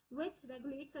which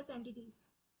regulate such entities.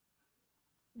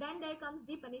 Then there comes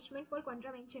the punishment for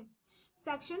contravention.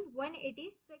 Section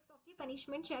 186 of the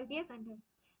punishment shall be as under.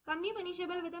 Company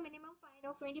punishable with a minimum fine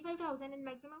of 25,000 and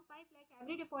maximum 5 lakh.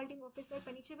 Every defaulting officer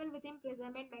punishable with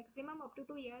imprisonment maximum up to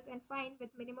 2 years and fine with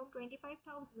minimum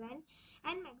 25,000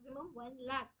 and maximum 1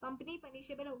 lakh. Company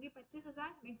punishable होगी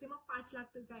 25,000, maximum 5 lakh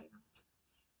तक जाएगा.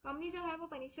 Company जो है वो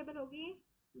punishable होगी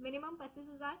minimum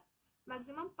 25,000,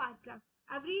 maximum 5 lakh.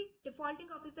 Every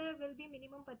defaulting officer will be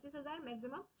minimum 25,000,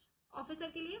 maximum officer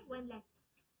के लिए 1 lakh.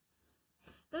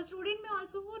 The student may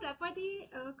also refer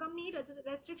the company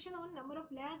restriction on number of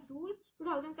layers rule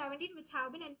 2017 which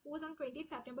have been enforced on 20th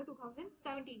September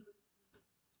 2017.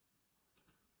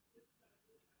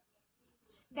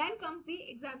 Then comes the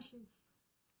exemptions.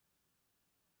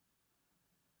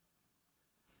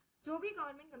 जो भी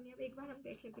government company, अब एक बार हम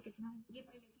देख लेते कितना है, ये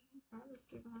पढ़ लेते हैं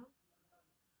उसके बाद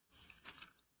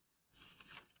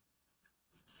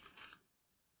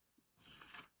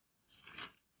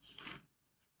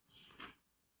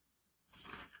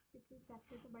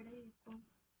चैप्टर तो बड़ा ही है कोर्स,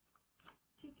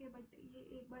 ठीक है, बट ये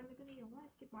एक बार में तो नहीं होगा,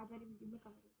 इसके बाद वाली वीडियो में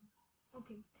कवर होगा.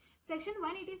 Okay. Section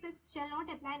 186 shall not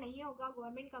apply नहीं होगा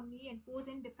government company enforce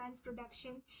in defense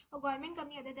production or government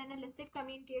company other than a listed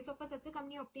company in case of such a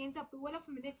company obtains approval of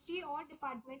ministry or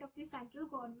department of the central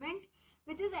government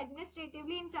which is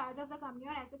administratively in charge of the company,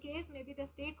 or as the case may be the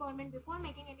state government before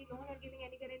making any loan or giving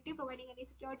any guarantee, providing any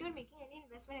security or making any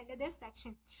investment under this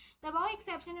section. The above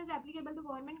exception is applicable to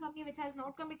government company which has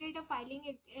not completed a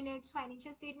filing in its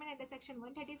financial statement under section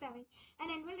 137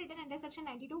 and annual return under section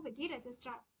 92 with the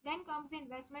registrar. Then comes the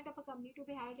investment of a company to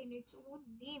be held in its own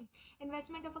name.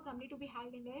 Investment of a company to be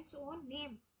held in its own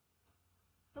name.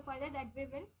 So further that we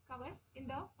will cover in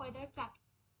the further chapter,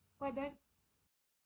 further